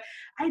was like,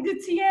 I did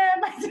TM,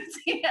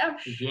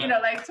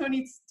 like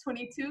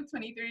 22,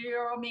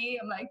 23-year-old me.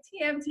 I'm like,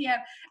 TM.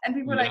 And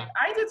people are like,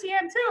 I do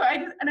TM too.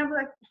 And I'm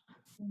like,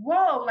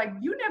 whoa, like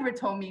you never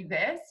told me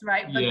this,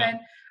 right? But then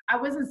I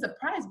wasn't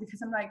surprised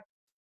because I'm like,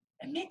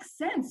 it makes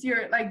sense.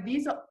 You're like,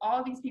 these are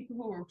all these people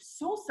who are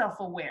so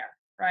self-aware,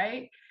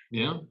 right?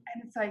 Yeah.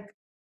 And it's like,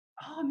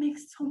 oh, it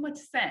makes so much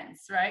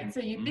sense, right? So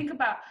you think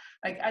about,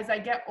 like, as I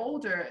get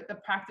older, the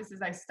practices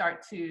I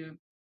start to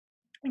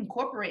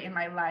incorporate in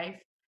my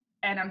life,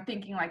 and I'm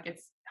thinking like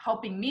it's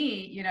helping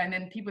me, and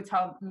then people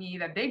tell me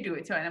that they do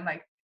it too, and I'm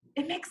like,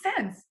 it makes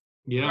sense,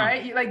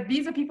 right? Like,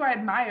 these are people I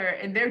admire,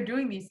 and they're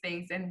doing these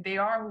things, and they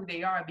are who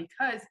they are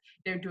because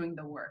they're doing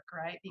the work,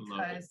 right?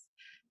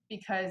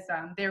 Because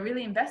they're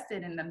really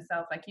invested in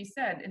themselves, like you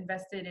said,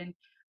 invested in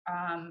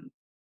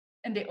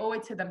and they owe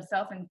it to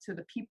themselves and to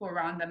the people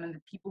around them and the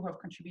people who have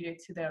contributed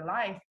to their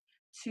life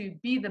to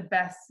be the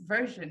best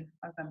version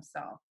of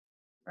themselves,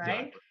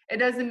 right? Exactly. It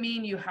doesn't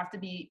mean you have to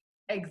be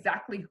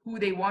exactly who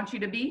they want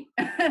you to be,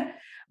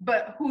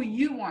 but who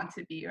you want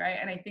to be, right?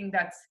 And I think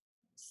that's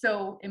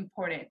so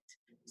important.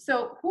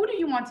 So who do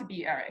you want to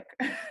be, Eric?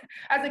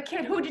 As a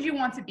kid, who did you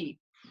want to be?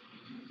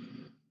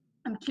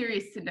 I'm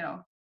curious to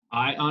know.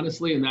 I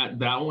honestly, and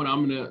that one,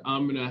 I'm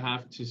gonna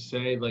have to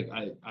say, like,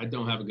 I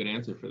don't have a good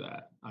answer for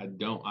that. I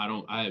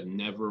have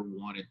never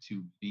wanted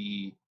to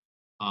be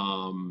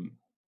um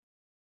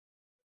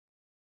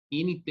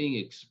anything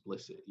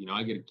explicit.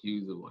 I get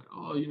accused of like,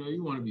 oh,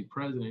 you want to be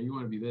president, you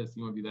want to be this,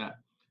 you want to be that.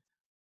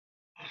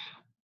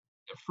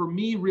 For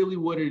me, really,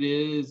 what it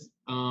is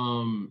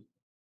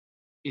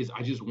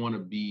I just want to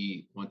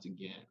be, once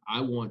again,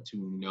 I want to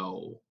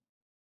know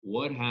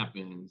what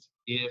happens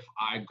if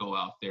I go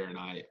out there and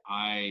I'm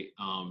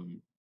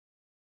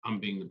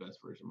being the best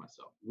version of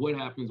myself. What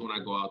happens when I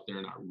go out there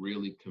and I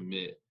really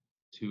commit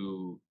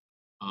to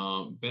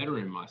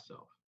bettering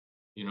myself?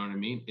 You know what I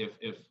mean?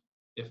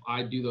 If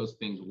I do those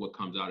things, what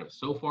comes out of it?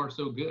 So far,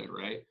 so good,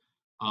 right?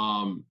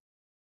 Um,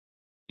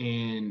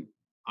 and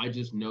I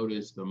just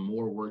noticed the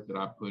more work that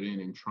I put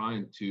in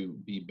trying to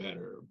be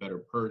better, a better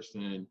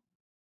person,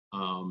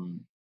 um,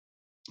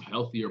 a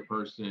healthier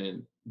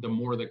person, the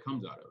more that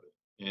comes out of it.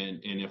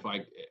 And if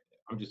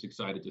I'm just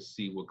excited to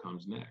see what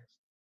comes next.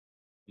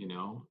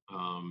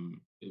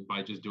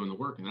 By just doing the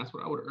work. And that's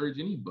what I would urge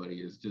anybody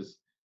is just,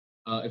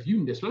 if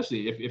you,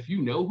 especially if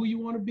you know who you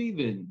want to be,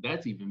 then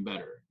that's even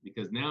better,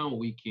 because now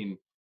we can,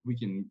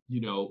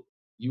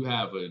 you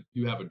have a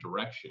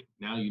direction.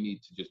 Now you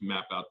need to just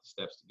map out the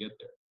steps to get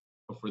there.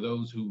 But for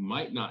those who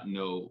might not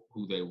know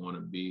who they want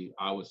to be,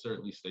 I would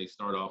certainly say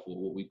start off with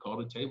what we call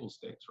the table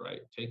stakes,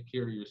 right? Take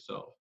care of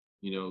yourself.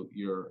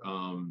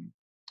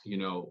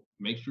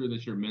 Make sure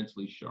that you're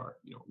mentally sharp,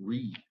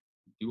 read,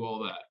 do all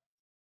that.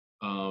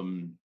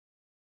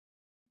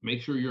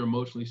 Make sure you're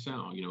emotionally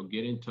sound.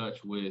 Get in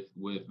touch with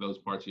those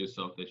parts of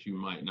yourself that you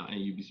might not,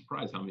 and you'd be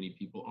surprised how many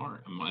people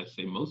aren't. I might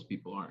say most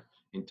people aren't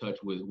in touch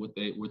with what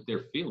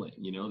they're feeling.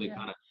 They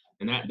kind of,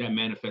 and that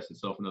manifests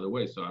itself in other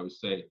ways. So I would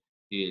say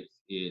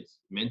it's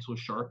mental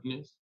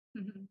sharpness,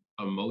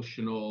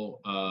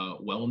 emotional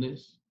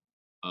wellness,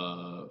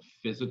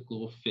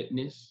 physical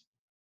fitness,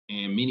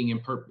 and meaning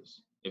and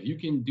purpose. If you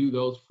can do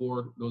those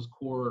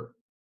core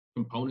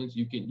components,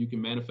 you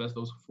can manifest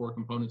those four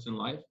components in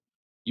life,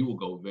 you will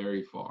go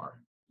very far.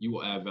 You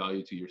will add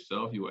value to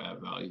yourself, you will add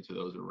value to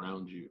those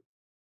around you.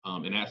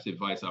 And that's the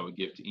advice I would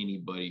give to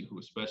anybody who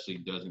especially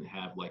doesn't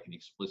have like an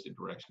explicit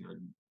direction or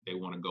they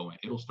want to go in.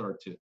 It'll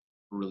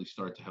really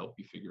start to help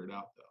you figure it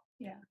out though.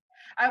 Yeah.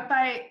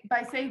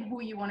 By saying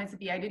who you wanted to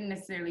be, I didn't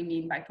necessarily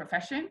mean by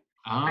profession.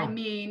 I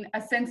mean a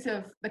sense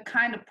of the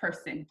kind of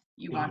person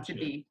you want to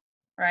be,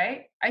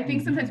 right? I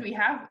think sometimes we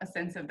have a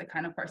sense of the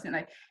kind of person,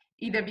 like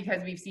either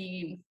because we've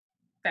seen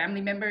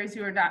family members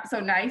who are not so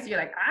nice, you're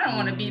like, I don't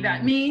want to be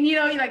that mean,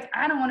 you're like,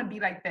 I don't want to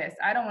be like this,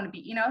 I don't want to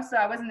be, so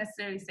I wasn't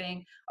necessarily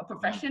saying a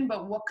profession,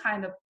 but what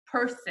kind of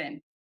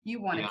person you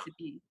wanted to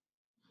be.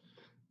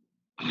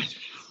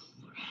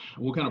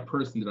 What kind of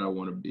person did I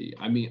want to be?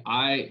 I mean,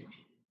 I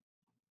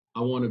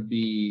want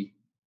to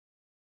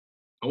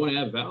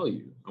add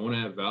value. I want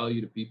to add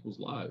value to people's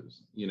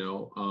lives.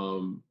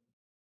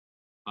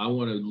 I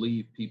want to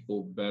leave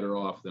people better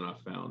off than I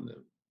found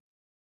them.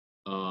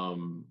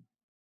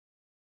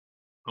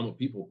 I'm a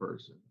people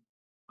person.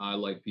 I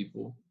like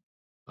people.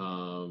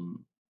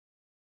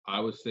 I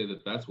would say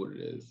that that's what it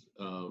is.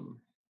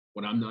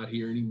 When I'm not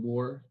here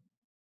anymore,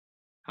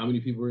 how many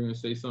people are going to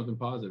say something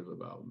positive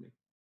about me?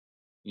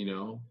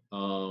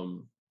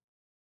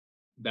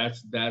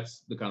 That's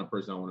the kind of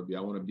person I want to be.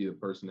 I want to be the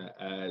person that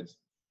adds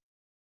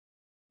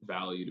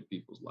value to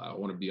people's lives. I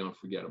want to be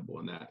unforgettable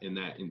in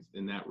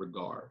that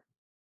regard.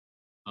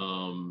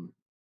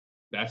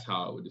 That's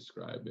how I would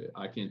describe it.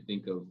 I can't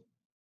think of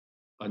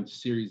a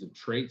series of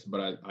traits,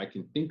 but I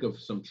can think of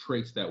some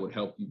traits that would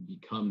help you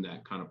become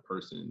that kind of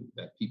person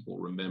that people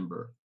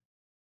remember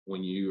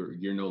when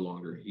you're no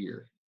longer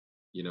here.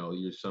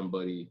 You're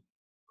somebody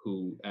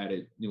who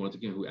added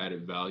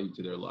value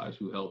to their lives,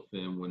 who helped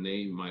them when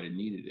they might have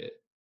needed it,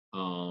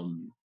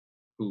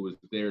 who was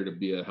there to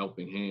be a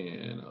helping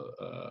hand,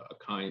 a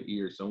kind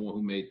ear, someone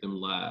who made them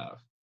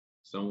laugh,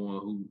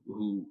 someone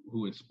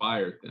who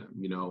inspired them.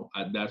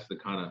 That's the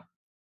kind of,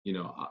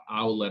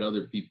 I will let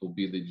other people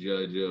be the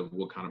judge of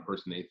what kind of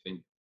person they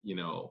think,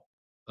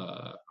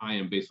 I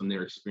am based on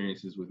their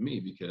experiences with me,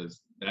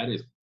 because that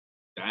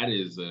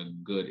is a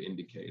good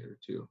indicator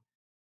too.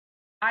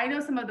 I know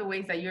some of the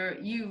ways that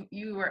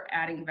you were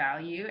adding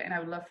value, and I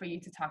would love for you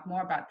to talk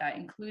more about that,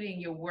 including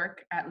your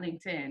work at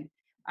LinkedIn,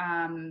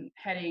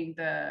 heading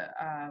the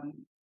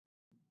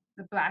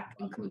Black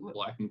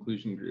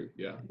Inclusion Group,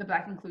 yeah. The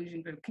Black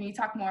Inclusion Group. Can you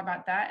talk more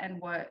about that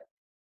and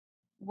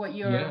what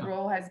your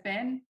role has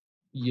been?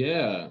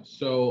 Yeah,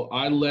 so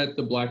I led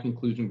the Black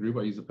Inclusion Group.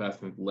 I use the past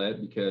tense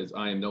led because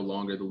I am no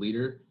longer the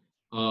leader.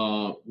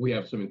 We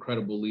have some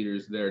incredible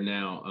leaders there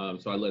now.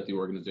 So I led the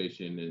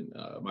organization, and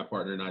my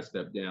partner and I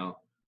stepped down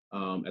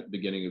at the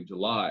beginning of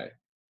July.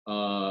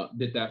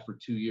 Did that for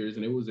 2 years,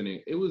 and it was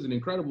an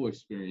incredible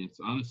experience,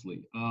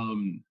 honestly.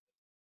 And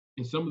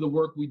some of the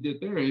work we did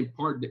there, in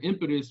part, the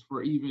impetus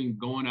for even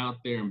going out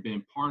there and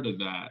being part of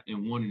that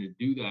and wanting to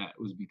do that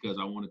was because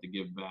I wanted to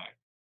give back.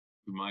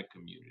 to my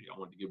community. I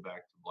wanted to give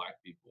back to Black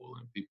people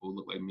and people who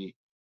look like me.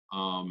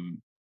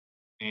 Um,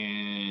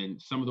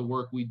 and some of the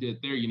work we did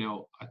there,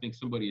 I think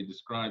somebody had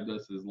described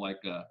us as like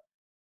a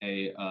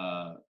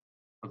uh,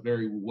 a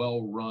very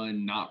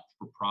well-run,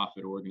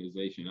 not-for-profit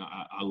organization.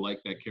 I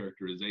like that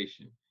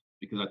characterization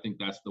because I think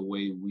that's the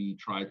way we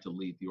try to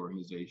lead the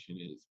organization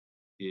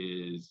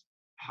is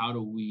how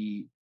do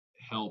we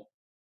help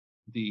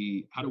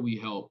how do we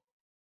help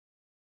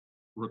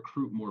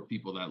recruit more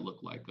people that look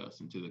like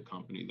us into the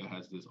company that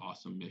has this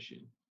awesome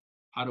mission?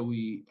 How do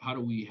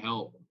we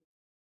help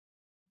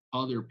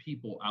other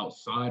people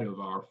outside of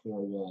our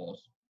four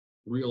walls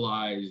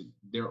realize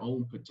their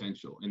own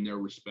potential in their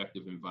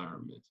respective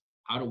environments?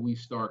 How do we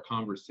start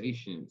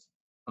conversations?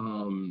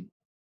 Um,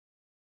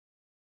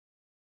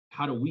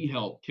 how do we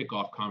help kick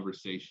off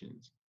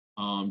conversations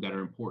that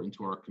are important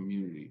to our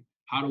community?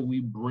 How do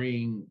we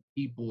bring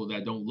people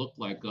that don't look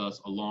like us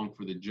along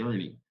for the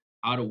journey?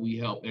 How do we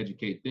help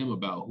educate them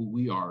about who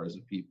we are as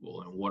a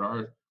people and what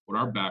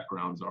our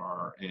backgrounds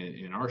are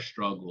and our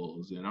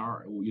struggles and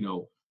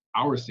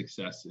our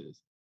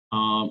successes?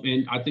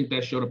 And I think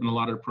that showed up in a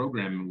lot of the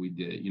programming we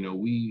did.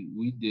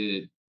 We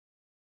did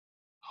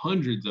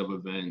hundreds of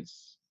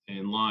events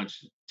and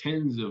launched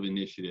tens of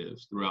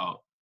initiatives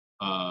throughout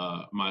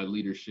my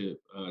leadership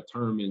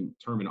term in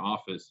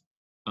office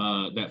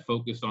that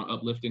focused on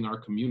uplifting our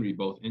community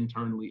both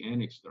internally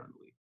and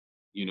externally.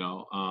 You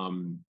know,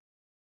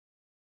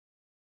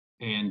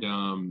 and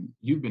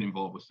you've been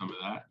involved with some of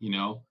that.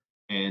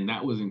 And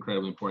that was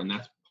incredibly important.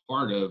 That's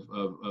part of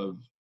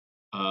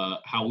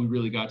how we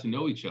really got to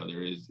know each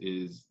other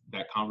is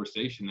that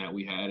conversation that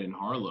we had in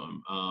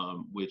Harlem,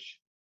 which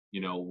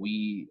you know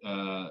we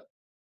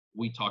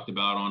talked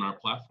about on our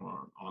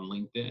platform on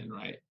LinkedIn,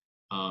 right?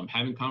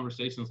 Having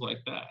conversations like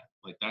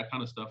that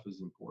kind of stuff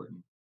is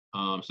important.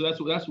 So that's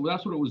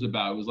what it was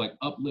about. It was like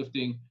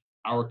uplifting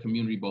our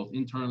community both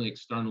internally,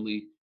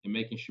 externally, and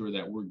making sure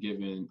that we're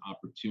giving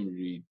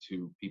opportunity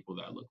to people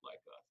that look like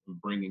us and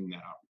bringing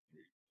that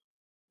opportunity.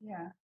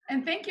 Yeah.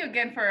 And thank you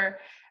again for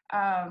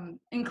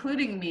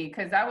including me,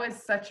 because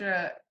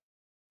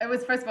it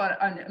was first of all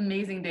an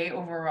amazing day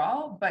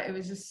overall, but it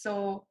was just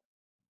so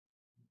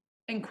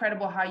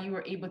incredible how you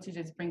were able to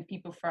just bring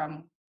people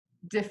from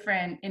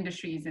different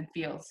industries and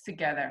fields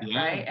together, Yeah.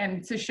 right?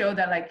 And to show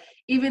that, like,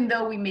 even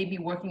though we may be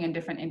working in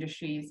different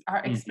industries,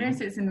 our Mhm.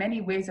 experiences in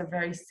many ways are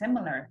very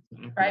similar,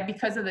 Mhm. right?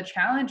 Because of the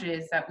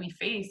challenges that we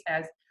face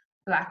as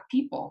Black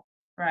people,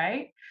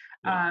 right?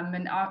 Yeah.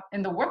 And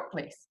in the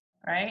workplace,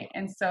 right?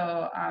 And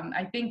so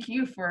I thank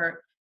you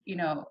for,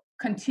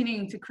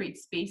 continuing to create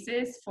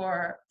spaces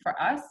for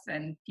us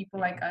and people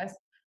like us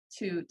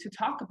to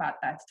talk about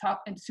that, to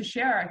talk and to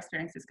share our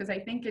experiences, because I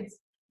think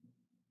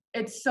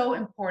it's so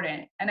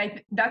important.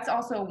 And that's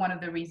also one of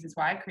the reasons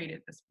why I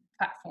created this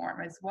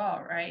platform as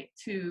well, right?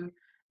 To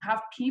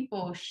have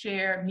people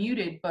share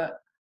muted but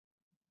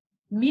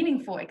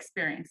meaningful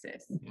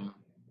experiences, Yeah.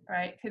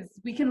 right? Because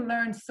we can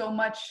learn so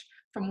much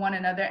from one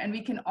another, and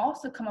we can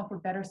also come up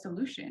with better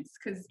solutions.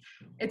 Because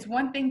it's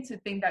one thing to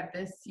think that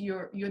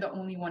you're the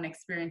only one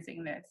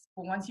experiencing this,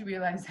 but once you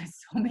realize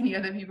there's so many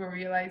other people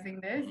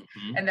realizing this,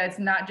 Mhm. and that's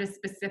not just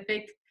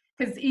specific.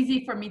 Because it's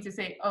easy for me to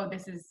say, oh,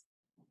 this is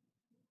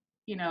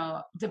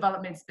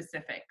development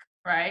specific,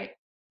 right?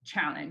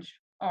 Challenge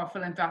or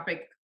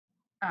philanthropic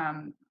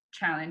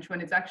challenge,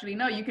 when it's actually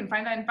no. You can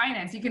find that in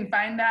finance. You can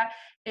find that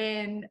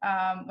in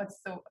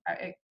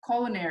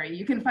culinary.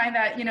 You can find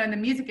that in the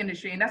music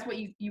industry, and that's what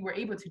you were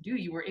able to do.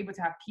 You were able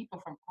to have people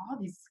from all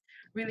these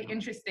really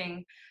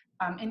interesting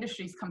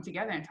industries come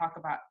together and talk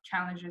about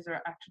challenges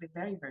are actually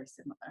very, very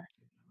similar.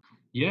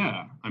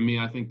 Yeah, I mean,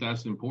 I think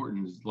that's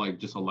important. Is like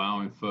just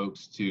allowing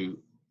folks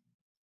to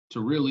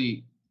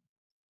really,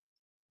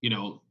 you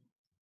know,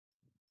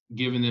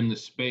 giving them the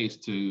space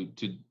to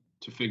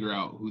figure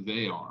out who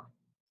they are.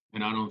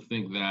 And I don't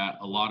think that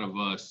a lot of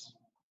us,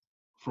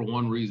 for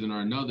one reason or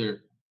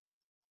another,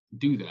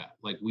 do that.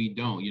 Like we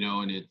don't,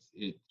 and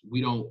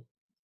we don't.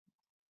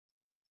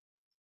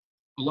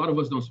 A lot of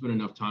us don't spend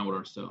enough time with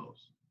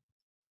ourselves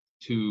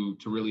to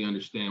really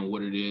understand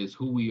what it is,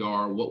 who we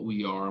are, and what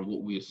we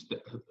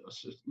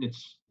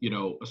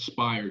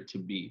aspire to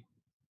be.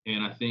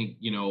 And I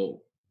think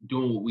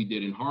doing what we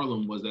did in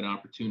Harlem was that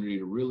opportunity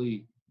to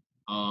really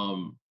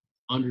um,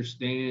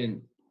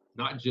 understand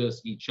not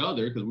just each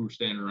other because we were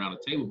standing around a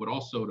table, but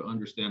also to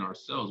understand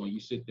ourselves. When you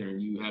sit there and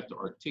you have to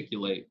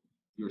articulate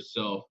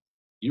yourself,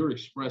 you're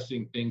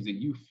expressing things that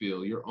you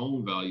feel, your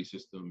own value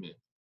system. And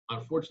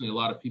unfortunately, a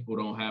lot of people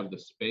don't have the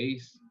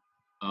space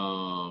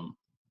um,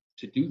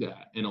 to do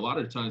that. And a lot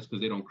of times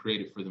because they don't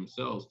create it for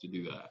themselves to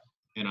do that.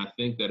 And I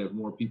think that if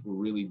more people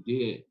really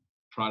did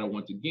try to,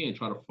 once again,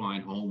 try to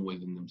find home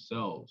within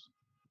themselves,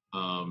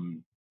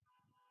 um,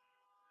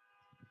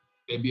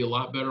 they'd be a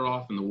lot better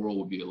off and the world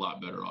would be a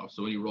lot better off.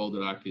 So any role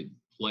that I could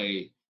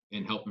play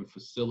in helping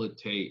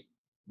facilitate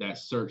that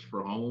search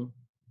for home,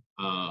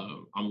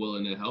 I'm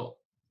willing to help,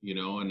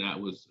 and that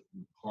was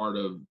part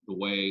of the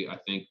way I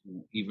think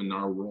even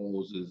our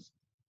roles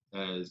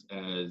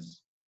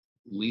as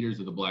leaders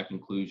of the Black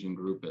Inclusion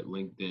Group at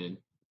LinkedIn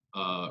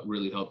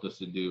really helped us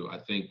to do. I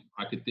think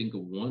I could think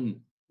of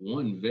one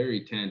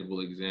very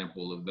tangible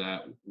example of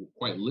that,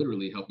 quite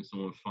literally helping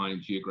someone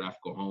find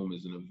geographical home,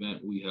 is an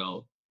event we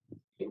held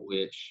in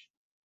which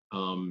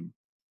um,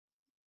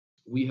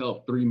 we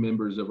helped three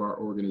members of our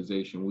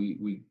organization.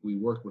 We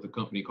worked with a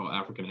company called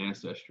African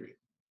Ancestry,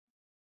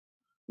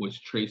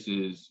 which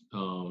traces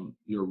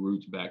your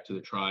roots back to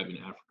the tribe in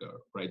Africa,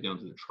 right down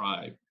to the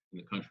tribe in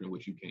the country in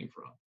which you came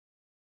from.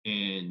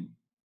 And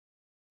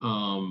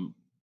um,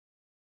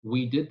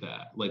 we did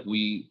that. Like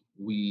we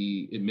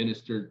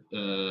administered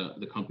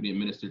the company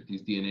administered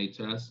these DNA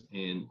tests,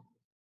 and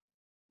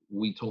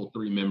we told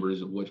three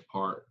members of which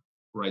part,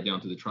 right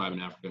down to the tribe in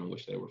Africa in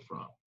which they were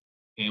from.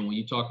 And when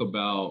you talk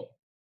about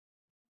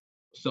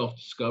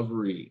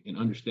self-discovery and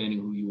understanding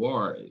who you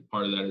are,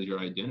 part of that is your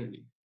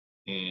identity.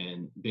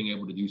 And being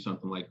able to do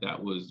something like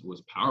that was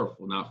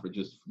powerful, not for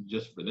just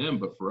for them,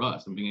 but for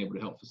us, and being able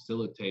to help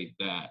facilitate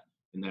that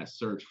and that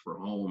search for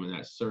home and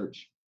that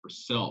search for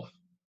self.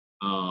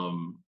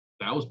 Um,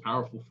 that was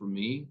powerful for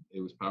me.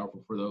 It was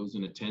powerful for those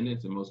in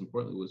attendance, and most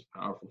importantly, it was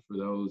powerful for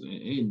those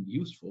and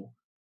useful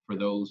for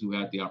those who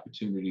had the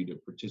opportunity to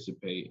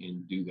participate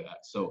and do that.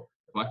 So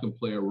if I can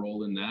play a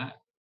role in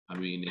that, I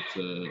mean,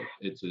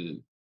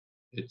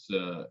 it's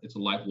a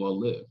life well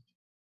lived.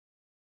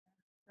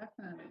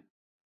 Definitely.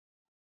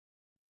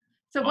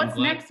 So I'm what's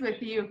glad. next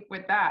with you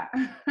with that?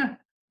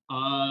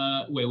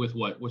 Wait, with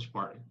what? Which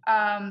part?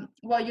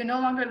 Well, you're no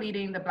longer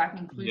leading the Black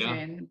Yeah.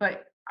 inclusion,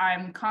 but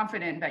I'm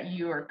confident that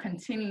you are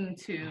continuing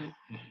to,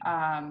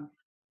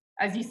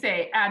 as you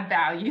say, add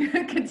value,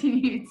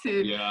 continue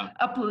to Yeah.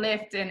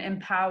 uplift and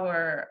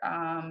empower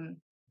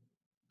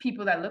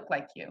people that look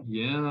like you.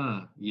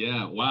 Yeah.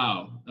 Yeah.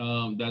 Wow.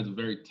 That's a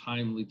very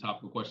timely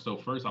topical question. So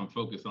first, I'm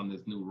focused on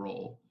this new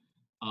role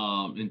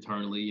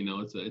internally. You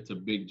know, it's a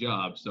big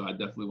job, so I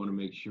definitely want to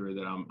make sure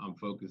that I'm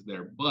focused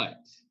there. But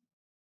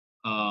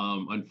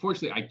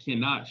unfortunately, I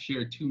cannot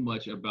share too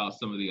much about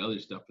some of the other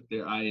stuff. But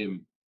there, I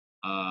am.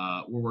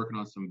 We're working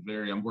on some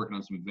very. I'm working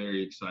on some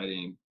very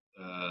exciting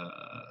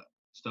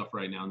stuff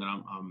right now that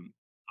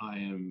I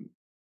am.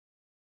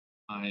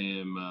 I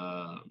am.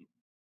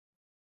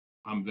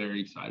 I'm very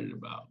excited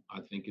about.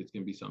 I think it's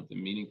going to be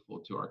something meaningful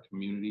to our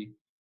community,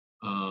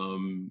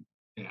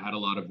 and add a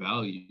lot of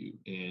value.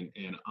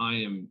 And I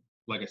am,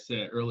 like I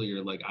said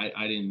earlier, like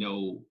I didn't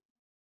know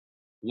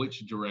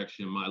which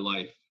direction my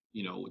life,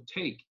 would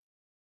take,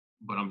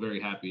 but I'm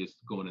very happy it's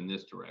going in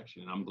this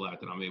direction. And I'm glad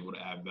that I'm able to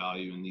add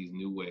value in these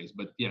new ways.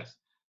 But yes,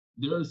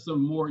 there is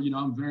some more,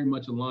 I'm very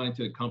much aligned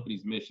to the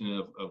company's mission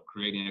of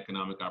creating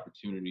economic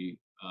opportunity,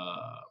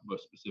 but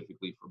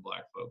specifically for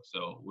Black folks.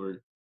 So with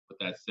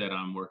that said,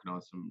 I'm working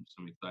on some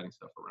exciting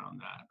stuff around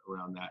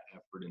that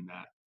effort and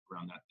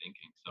around that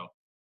thinking. So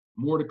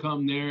more to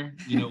come there.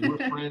 We're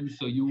friends,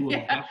 so you will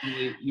Yeah.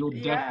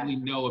 definitely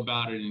know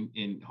about it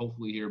and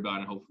hopefully hear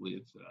about it. Hopefully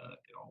it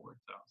all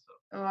works out.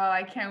 So Well,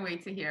 I can't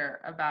wait to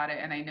hear about it,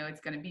 and I know it's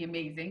going to be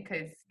amazing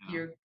because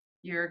yeah.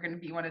 you're going to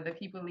be one of the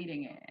people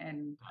leading it,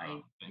 and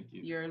Thank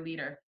you. you're a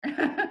leader.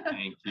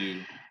 Thank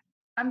you.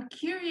 I'm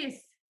curious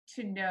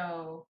to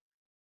know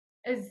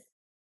is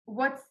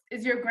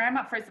your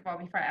grandma, first of all,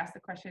 before I ask the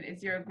question,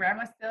 is your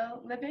grandma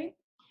still living?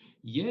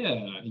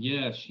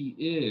 Yeah, she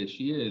is.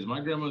 She is. My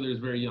grandmother is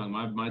very young.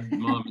 My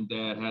mom and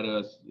dad had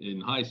us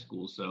in high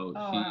school, so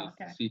Oh, she wow, is.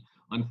 okay. She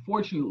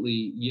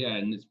unfortunately, yeah,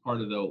 and it's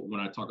part of the when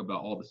I talk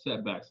about all the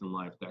setbacks in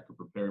life that could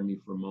prepare me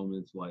for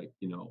moments like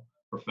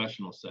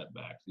professional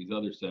setbacks. These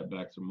other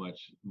setbacks are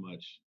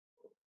much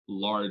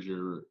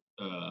larger,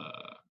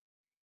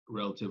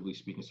 relatively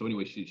speaking. So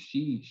anyway,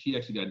 she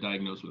actually got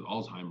diagnosed with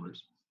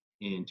Alzheimer's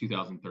in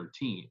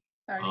 2013.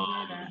 Sorry to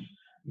Um, hear that.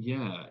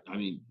 yeah, I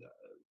mean,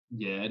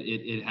 yeah,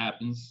 it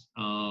happens.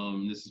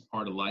 This is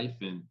part of life,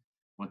 and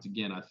once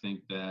again, I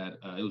think that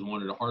it was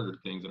one of the harder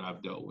things that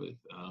I've dealt with.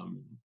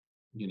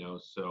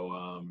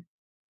 So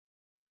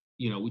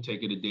we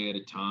take it a day at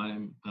a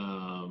time.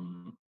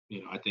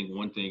 I think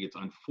one thing, it's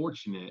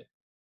unfortunate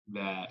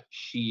that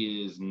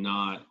she is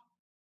not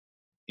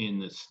in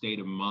the state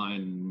of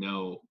mind to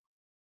know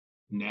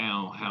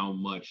now how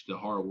much the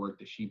hard work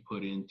that she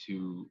put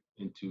into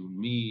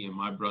me and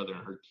my brother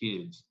and her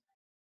kids,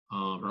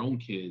 her own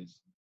kids,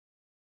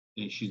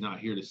 and she's not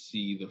here to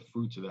see the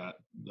fruits of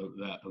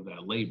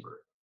that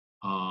labor.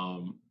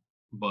 Um,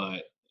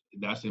 but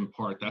that's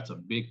a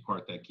big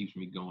part that keeps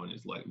me going,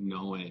 is like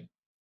knowing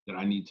that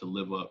I need to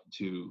live up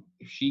to.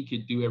 If she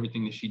could do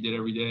everything that she did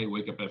every day,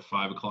 wake up at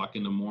 5 o'clock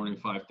in the morning,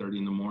 5:30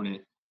 in the morning,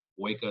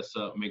 wake us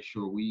up, make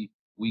sure we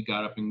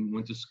got up and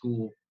went to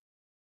school,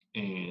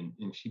 and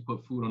she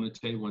put food on the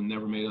table and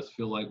never made us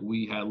feel like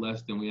we had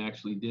less than we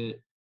actually did,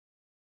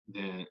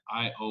 then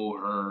I owe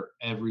her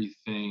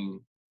everything.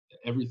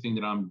 Everything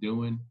that I'm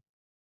doing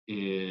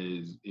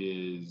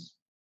is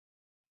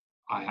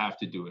I have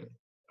to do it.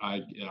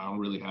 I don't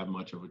really have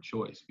much of a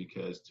choice,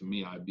 because to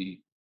me I'd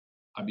be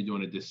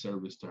doing a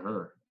disservice to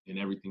her and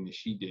everything that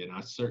she did. And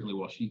I certainly,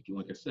 while she,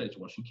 like I said,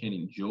 while she can't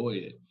enjoy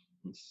it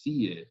and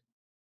see it,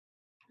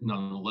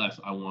 nonetheless,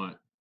 I want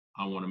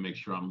to make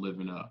sure I'm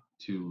living up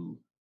to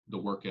the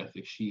work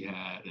ethic she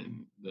had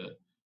and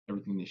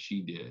everything that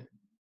she did.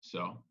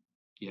 So,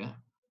 yeah.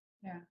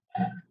 Yeah.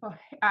 Well,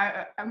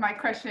 my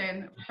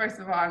question, first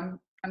of all,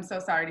 I'm so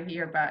sorry to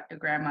hear about your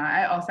grandma.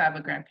 I also have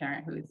a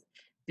grandparent who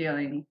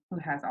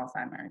has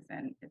Alzheimer's,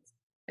 and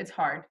it's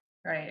hard,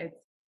 right?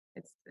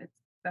 It's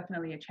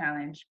definitely a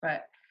challenge,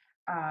 but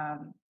I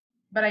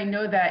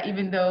know that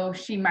even though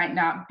she might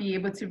not be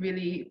able to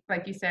really,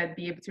 like you said,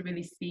 be able to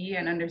really see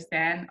and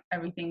understand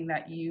everything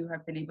that you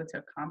have been able to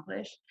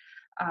accomplish,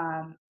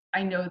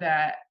 I know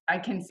that I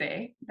can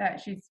say that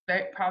she's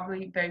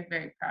probably very,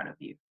 very proud of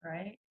you,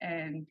 right?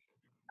 And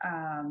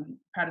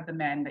proud of the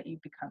man that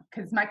you've become.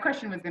 Because my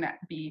question was going to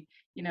be,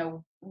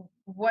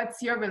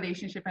 what's your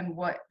relationship and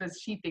what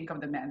does she think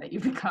of the man that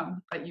you've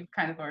become? But you've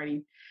kind of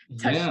already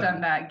touched on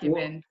that,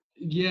 given. Well,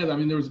 yeah, I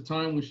mean, there was a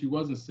time when she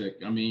wasn't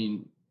sick. I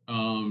mean,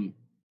 I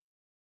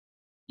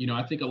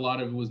think a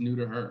lot of it was new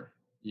to her,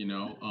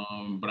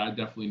 but I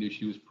definitely knew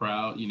she was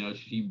proud.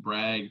 She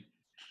bragged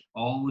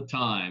all the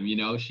time.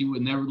 She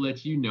would never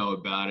let you know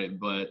about it,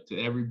 but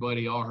to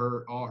everybody, all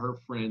her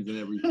friends and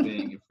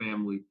everything and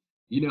family,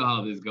 you know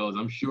how this goes.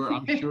 I'm sure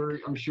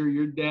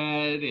your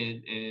dad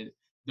and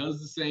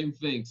does the same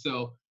thing.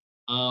 So,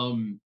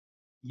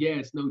 yeah,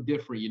 it's no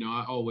different.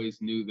 I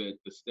always knew that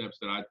the steps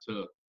that I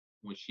took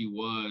when she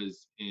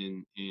was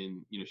in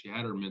she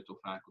had her mental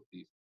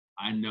faculties.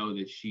 I know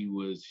that she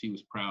was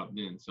proud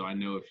then. So I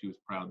know if she was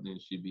proud then,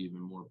 she'd be even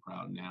more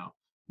proud now.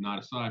 Not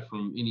aside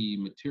from any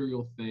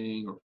material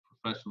thing or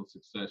professional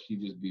success,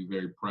 she'd just be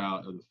very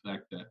proud of the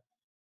fact that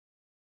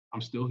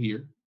I'm still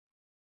here.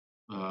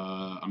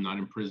 I'm not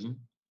in prison.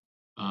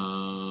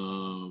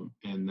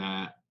 And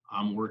that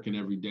I'm working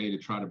every day to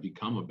try to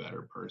become a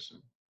better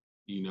person.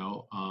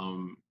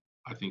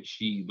 I think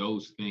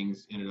those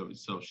things in and of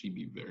itself, she'd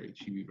be very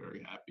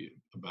happy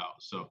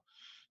about. So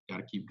got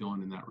to keep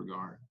going in that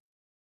regard.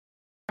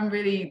 I'm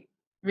really,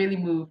 really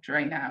moved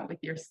right now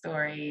with your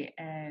story,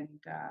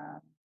 and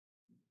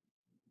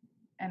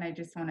I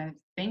just want to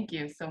thank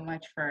you so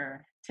much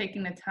for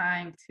taking the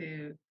time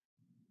to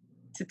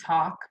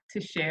talk, to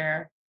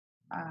share,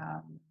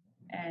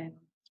 and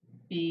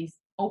be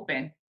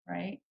open.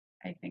 Right?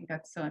 I think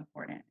that's so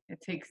important. I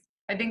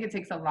think it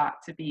takes a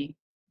lot to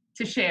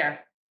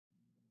share.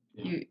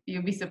 Yeah.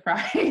 You'll be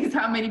surprised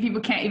how many people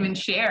can't even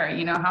share.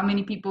 How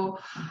many people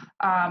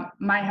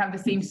might have the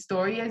same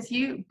story as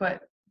you,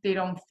 but they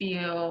don't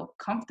feel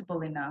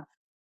comfortable enough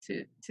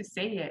to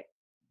say it.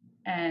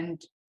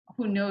 And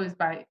who knows,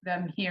 by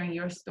them hearing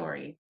your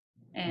story,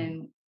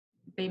 and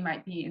they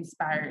might be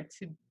inspired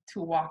to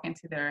walk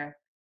into their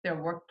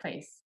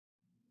workplace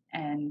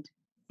and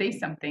say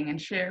something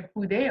and share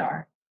who they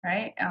are,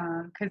 right?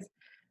 Because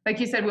like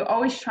you said, we're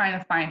always trying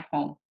to find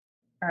home,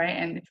 all right?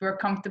 And if we're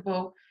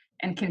comfortable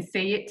and can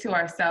say it to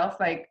ourselves,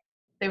 like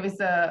there was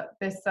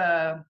this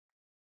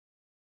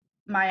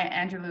Maya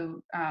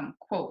Angelou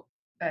quote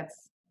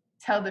that's,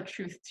 tell the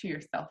truth to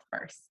yourself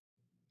first,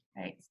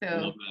 right? So, I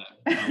love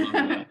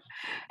that.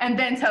 And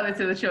then tell it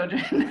to the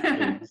children.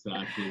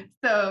 Exactly.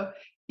 So,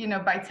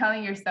 by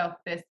telling yourself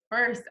this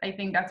first, I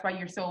think that's why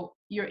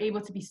you're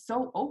able to be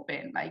so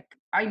open. Like,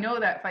 I know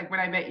that, like, when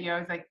I met you,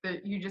 I was like,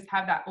 you just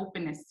have that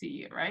openness to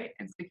you, right?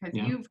 It's because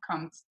you've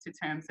come to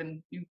terms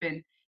and you've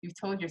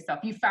told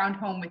yourself, you found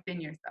home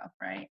within yourself,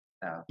 right?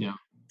 So,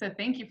 so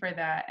thank you for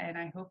that. And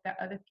I hope that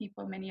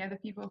many other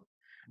people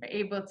are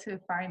able to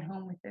find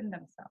home within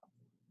themselves.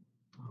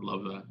 I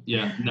love that.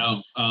 Yeah,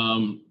 no,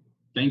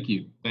 thank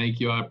you. I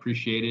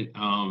appreciate it.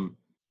 I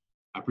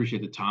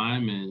appreciate the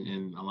time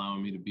and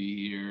allowing me to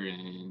be here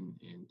and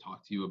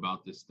talk to you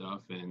about this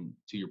stuff. And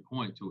to your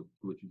point, to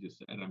what you just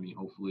said, I mean,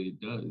 hopefully it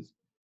does.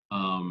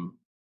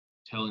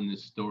 Telling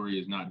this story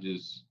is not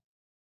just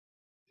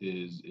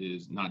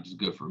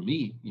good for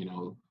me,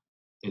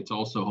 it's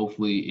also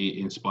hopefully it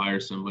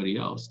inspires somebody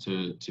else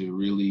to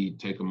really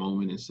take a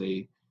moment and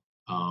say,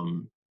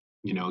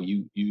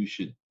 you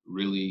should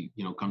really,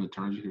 come to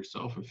terms with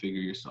yourself and figure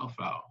yourself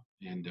out.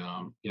 And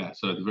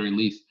so at the very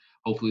least,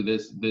 hopefully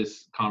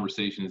this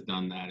conversation has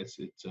done that. It's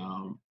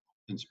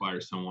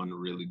inspires someone to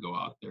really go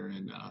out there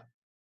and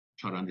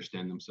try to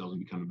understand themselves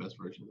and become the best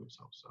version of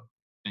themselves. So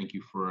thank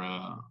you for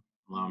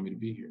allowing me to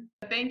be here.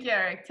 Thank you,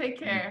 Eric. Take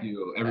care. Thank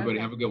you. Everybody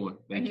have a good one.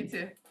 Thank you. You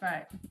too.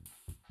 Bye.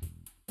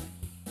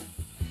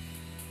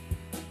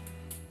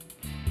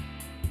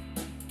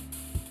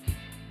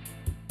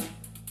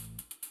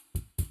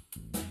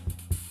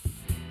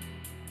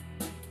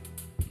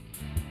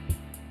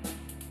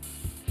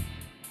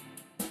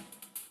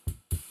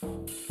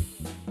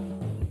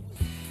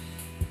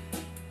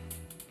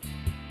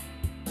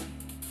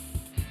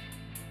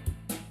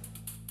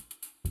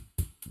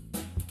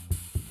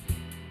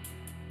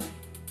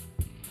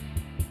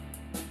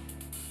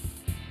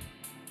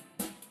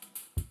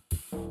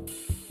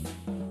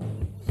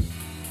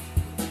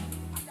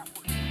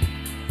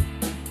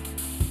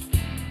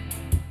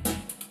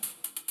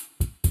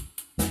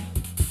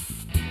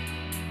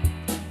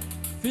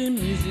 Theme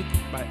music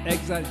by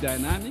Exile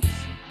Dynamics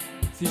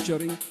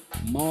featuring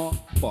More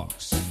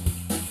Box.